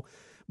people.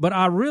 But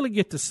I really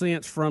get the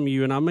sense from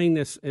you, and I mean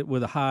this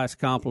with the highest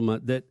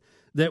compliment,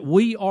 that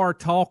we are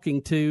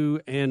talking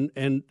to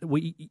and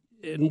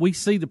we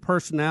see the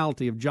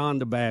personality of John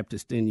the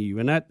Baptist in you.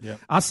 And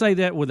I say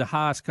that with the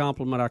highest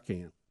compliment I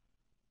can.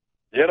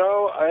 You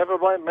know, every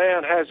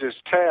man has his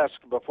task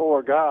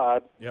before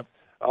God. Yep.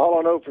 All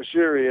I know for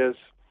sure is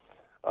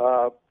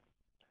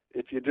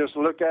if you just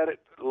look at it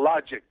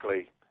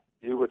logically,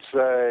 you would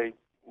say,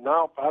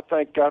 no,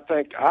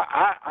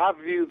 I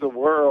view the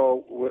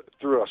world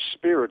through a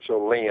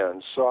spiritual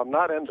lens. So I'm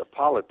not into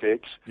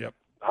politics. Yep.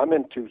 I'm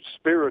into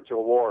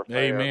spiritual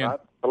warfare, Amen.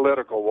 not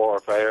political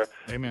warfare.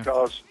 Amen.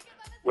 Because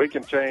We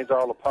can change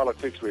all the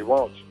politics we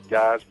want,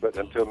 guys, but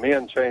until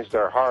men change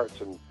their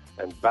hearts and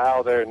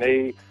bow their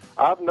knee,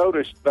 I've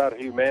noticed about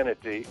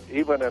humanity,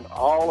 even in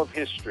all of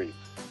history,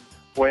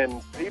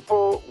 when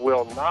people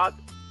will not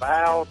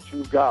bow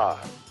to God,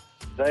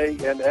 they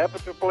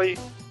inevitably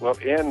will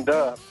end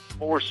up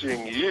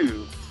forcing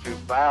you to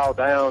bow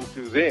down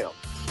to them.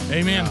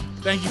 Amen.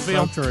 Thank you,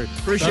 Phil. So true.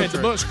 Appreciate So the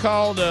true. book's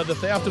called The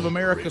Theft of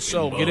America's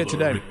Soul. Get it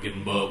today. Rick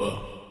and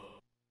Bubba.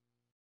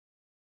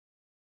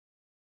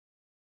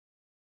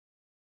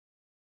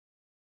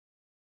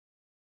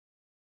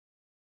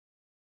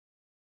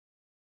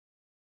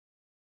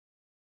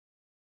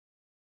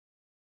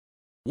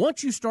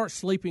 Once you start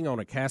sleeping on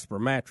a Casper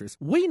mattress,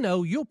 we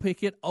know you'll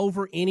pick it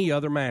over any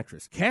other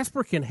mattress.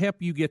 Casper can help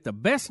you get the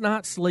best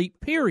night's sleep,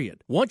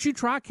 period. Once you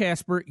try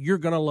Casper, you're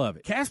going to love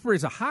it. Casper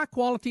is a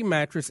high-quality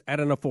mattress at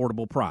an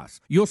affordable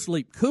price. You'll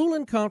sleep cool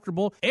and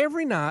comfortable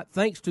every night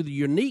thanks to the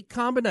unique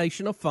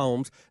combination of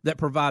foams that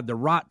provide the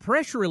right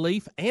pressure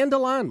relief and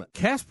alignment.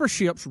 Casper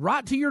ships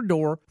right to your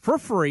door for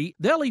free.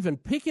 They'll even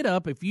pick it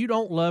up if you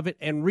don't love it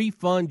and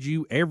refund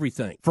you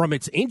everything. From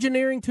its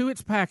engineering to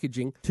its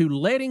packaging to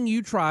letting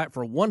you try it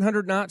for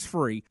 100 nights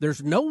free,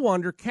 there's no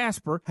wonder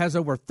Casper has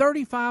over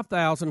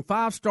 35,000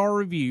 five-star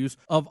reviews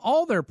of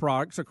all their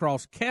products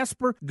across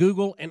Casper,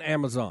 Google, and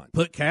Amazon.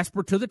 Put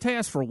Casper to the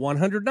test for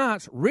 100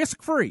 nights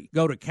risk-free.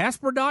 Go to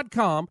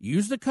Casper.com,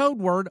 use the code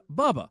word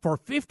BUBBA for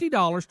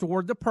 $50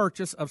 toward the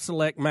purchase of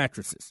select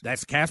mattresses.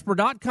 That's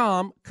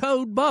Casper.com,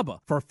 code BUBBA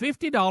for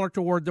 $50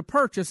 toward the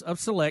purchase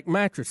of select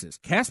mattresses.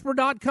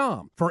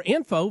 Casper.com. For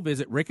info,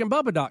 visit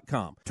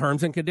rickandbubba.com.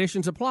 Terms and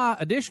conditions apply.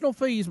 Additional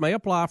fees may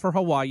apply for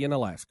Hawaii and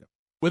Alaska.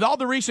 With all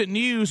the recent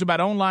news about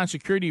online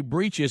security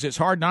breaches, it's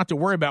hard not to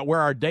worry about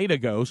where our data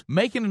goes.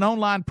 Making an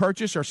online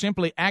purchase or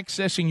simply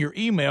accessing your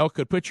email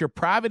could put your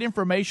private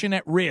information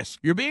at risk.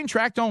 You're being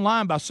tracked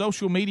online by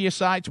social media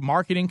sites,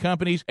 marketing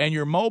companies, and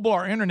your mobile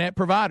or internet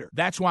provider.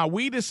 That's why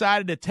we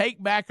decided to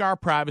take back our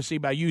privacy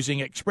by using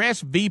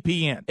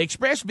ExpressVPN.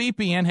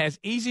 ExpressVPN has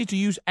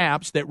easy-to-use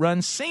apps that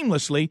run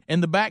seamlessly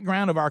in the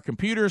background of our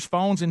computers,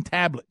 phones, and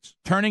tablets.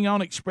 Turning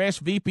on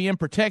ExpressVPN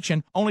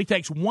protection only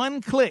takes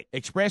one click.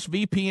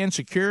 ExpressVPN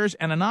secures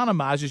and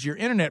anonymizes your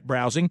internet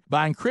browsing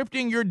by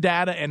encrypting your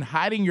data and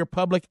hiding your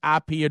public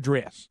IP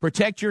address.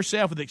 Protect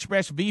yourself with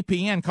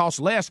ExpressVPN. Costs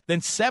less than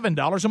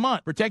 $7 a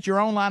month. Protect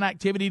your online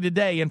activity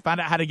today and find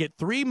out how to get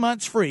 3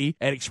 months free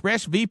at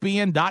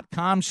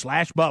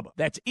expressvpn.com/Bubba.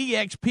 That's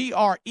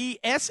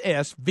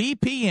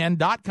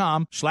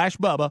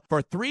EXPRESSVPN.com/Bubba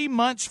for 3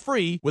 months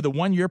free with a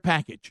 1-year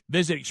package.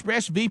 Visit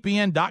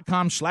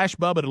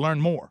expressvpn.com/Bubba to learn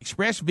more.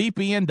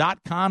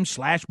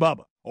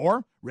 expressvpn.com/Bubba.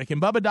 Or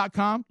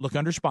rickandbubba.com, look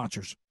under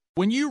sponsors.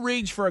 When you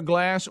reach for a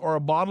glass or a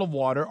bottle of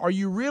water, are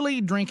you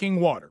really drinking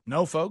water?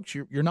 No, folks,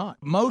 you're not.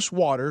 Most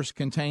waters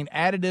contain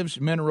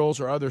additives, minerals,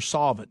 or other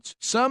solvents.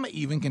 Some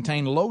even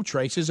contain low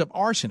traces of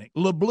arsenic.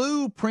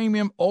 LeBlue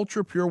Premium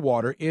Ultra Pure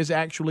Water is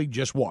actually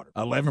just water.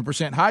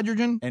 11%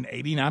 hydrogen and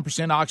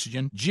 89%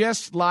 oxygen,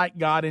 just like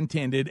God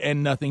intended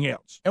and nothing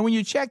else. And when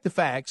you check the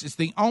facts, it's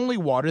the only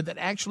water that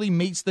actually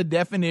meets the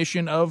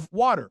definition of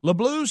water.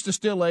 LeBlue's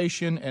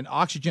distillation and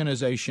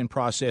oxygenization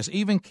process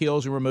even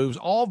kills and removes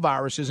all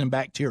viruses and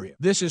bacteria.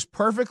 This is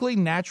perfectly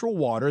natural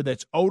water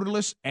that's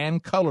odorless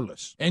and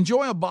colorless.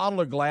 Enjoy a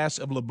bottle or glass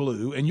of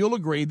LeBlue, and you'll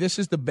agree this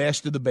is the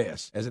best of the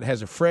best, as it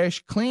has a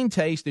fresh, clean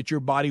taste that your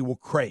body will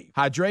crave.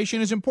 Hydration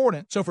is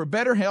important, so for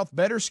better health,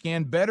 better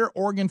skin, better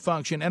organ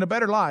function, and a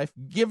better life,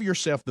 give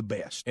yourself the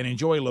best and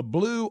enjoy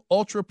LeBlue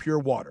Ultra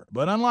Pure Water.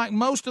 But unlike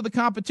most of the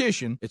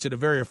competition, it's at a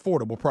very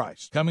affordable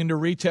price. Coming to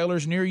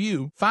retailers near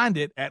you, find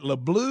it at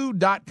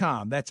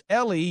leblue.com. That's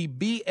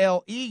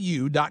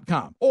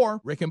LEBLEU.com or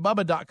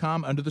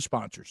rickandbubba.com under the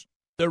sponsors.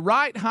 The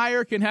right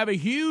hire can have a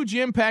huge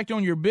impact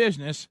on your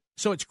business,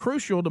 so it's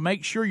crucial to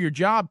make sure your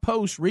job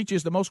post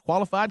reaches the most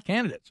qualified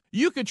candidates.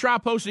 You could try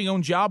posting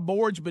on job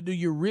boards, but do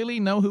you really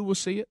know who will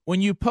see it?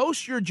 When you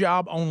post your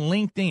job on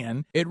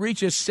LinkedIn, it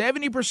reaches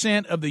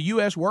 70% of the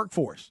U.S.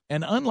 workforce.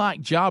 And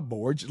unlike job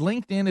boards,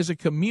 LinkedIn is a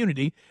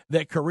community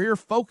that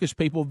career-focused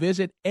people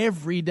visit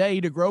every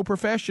day to grow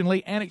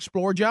professionally and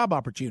explore job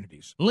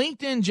opportunities.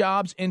 LinkedIn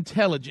Jobs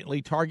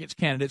intelligently targets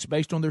candidates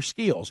based on their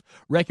skills,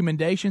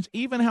 recommendations,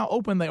 even how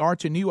open they are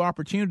to new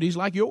opportunities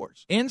like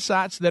yours.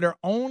 Insights that are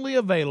only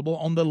available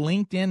on the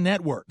LinkedIn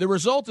network. The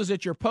result is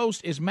that your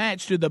post is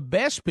matched to the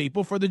best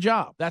people for the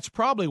job. That's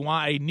probably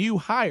why a new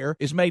hire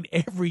is made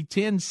every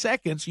 10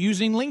 seconds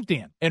using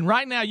LinkedIn. And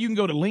right now you can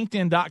go to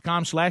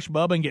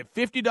linkedin.com/Bubba and get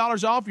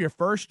 $50 off your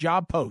first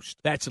job post.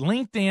 That's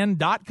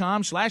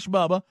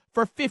linkedin.com/Bubba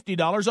for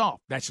 $50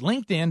 off. That's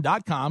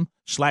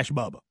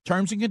linkedin.com/Bubba.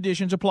 Terms and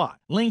conditions apply.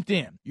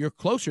 LinkedIn, you're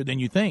closer than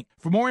you think.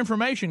 For more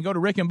information, go to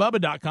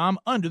rickandbubba.com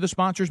under the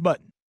sponsors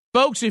button.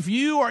 Folks, if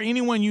you or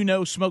anyone you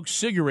know smokes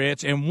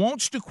cigarettes and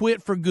wants to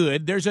quit for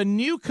good, there's a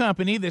new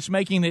company that's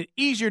making it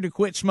easier to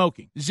quit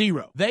smoking.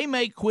 Zero. They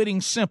make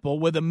quitting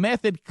simple with a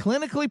method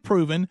clinically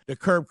proven to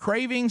curb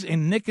cravings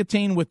and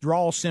nicotine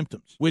withdrawal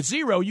symptoms. With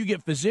Zero, you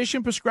get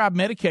physician-prescribed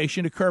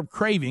medication to curb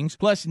cravings,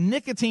 plus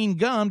nicotine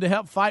gum to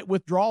help fight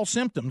withdrawal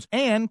symptoms,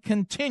 and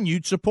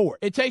continued support.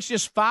 It takes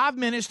just 5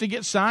 minutes to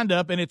get signed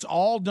up, and it's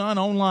all done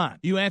online.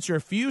 You answer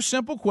a few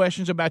simple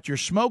questions about your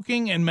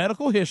smoking and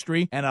medical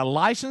history, and a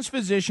licensed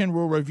physician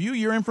will review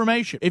your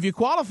information. If you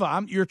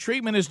qualify, your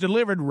treatment is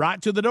delivered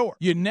right to the door.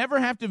 You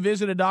never have to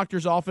visit a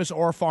doctor's office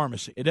or a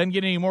pharmacy. It doesn't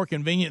get any more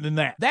convenient than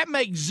that. That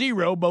makes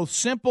Zero both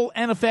simple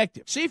and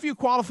effective. See if you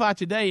qualify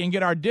today and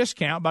get our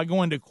discount by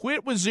going to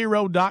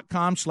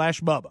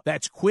quitwithzero.com/Bubba.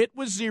 That's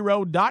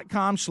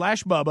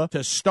quitwithzero.com/Bubba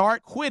to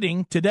start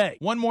quitting today.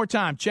 One more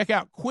time, check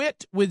out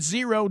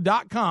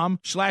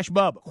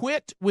quitwithzero.com/Bubba.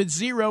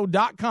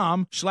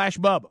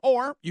 Quitwithzero.com/Bubba.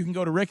 Or you can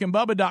go to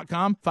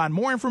rickandbubba.com, find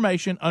more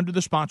information under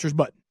the sponsors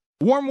button.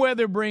 Warm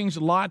weather brings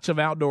lots of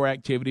outdoor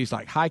activities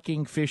like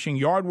hiking, fishing,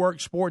 yard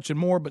work, sports, and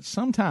more, but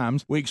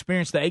sometimes we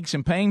experience the aches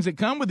and pains that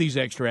come with these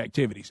extra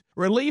activities.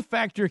 Relief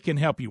Factor can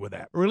help you with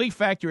that. Relief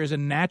Factor is a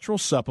natural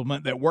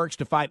supplement that works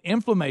to fight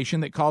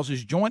inflammation that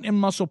causes joint and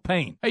muscle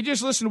pain. Hey,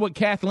 just listen to what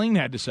Kathleen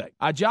had to say.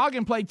 I jog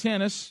and play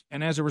tennis,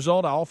 and as a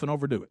result, I often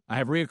overdo it. I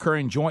have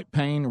reoccurring joint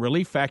pain.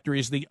 Relief Factor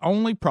is the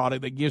only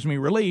product that gives me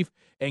relief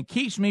and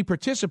keeps me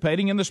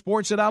participating in the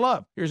sports that I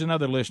love. Here's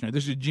another listener.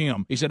 This is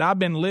Jim. He said, I've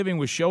been living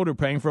with shoulder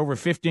pain for over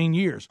 15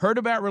 years. Heard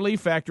about Relief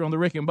Factor on the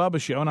Rick and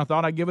Bubba show, and I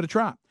thought I'd give it a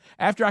try.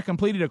 After I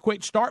completed a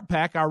quick start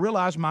pack, I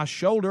realized my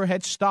shoulder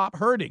had stopped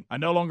hurting. I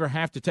no longer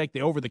have to take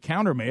the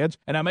over-the-counter meds,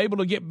 and I'm able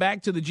to get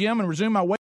back to the gym and resume my weight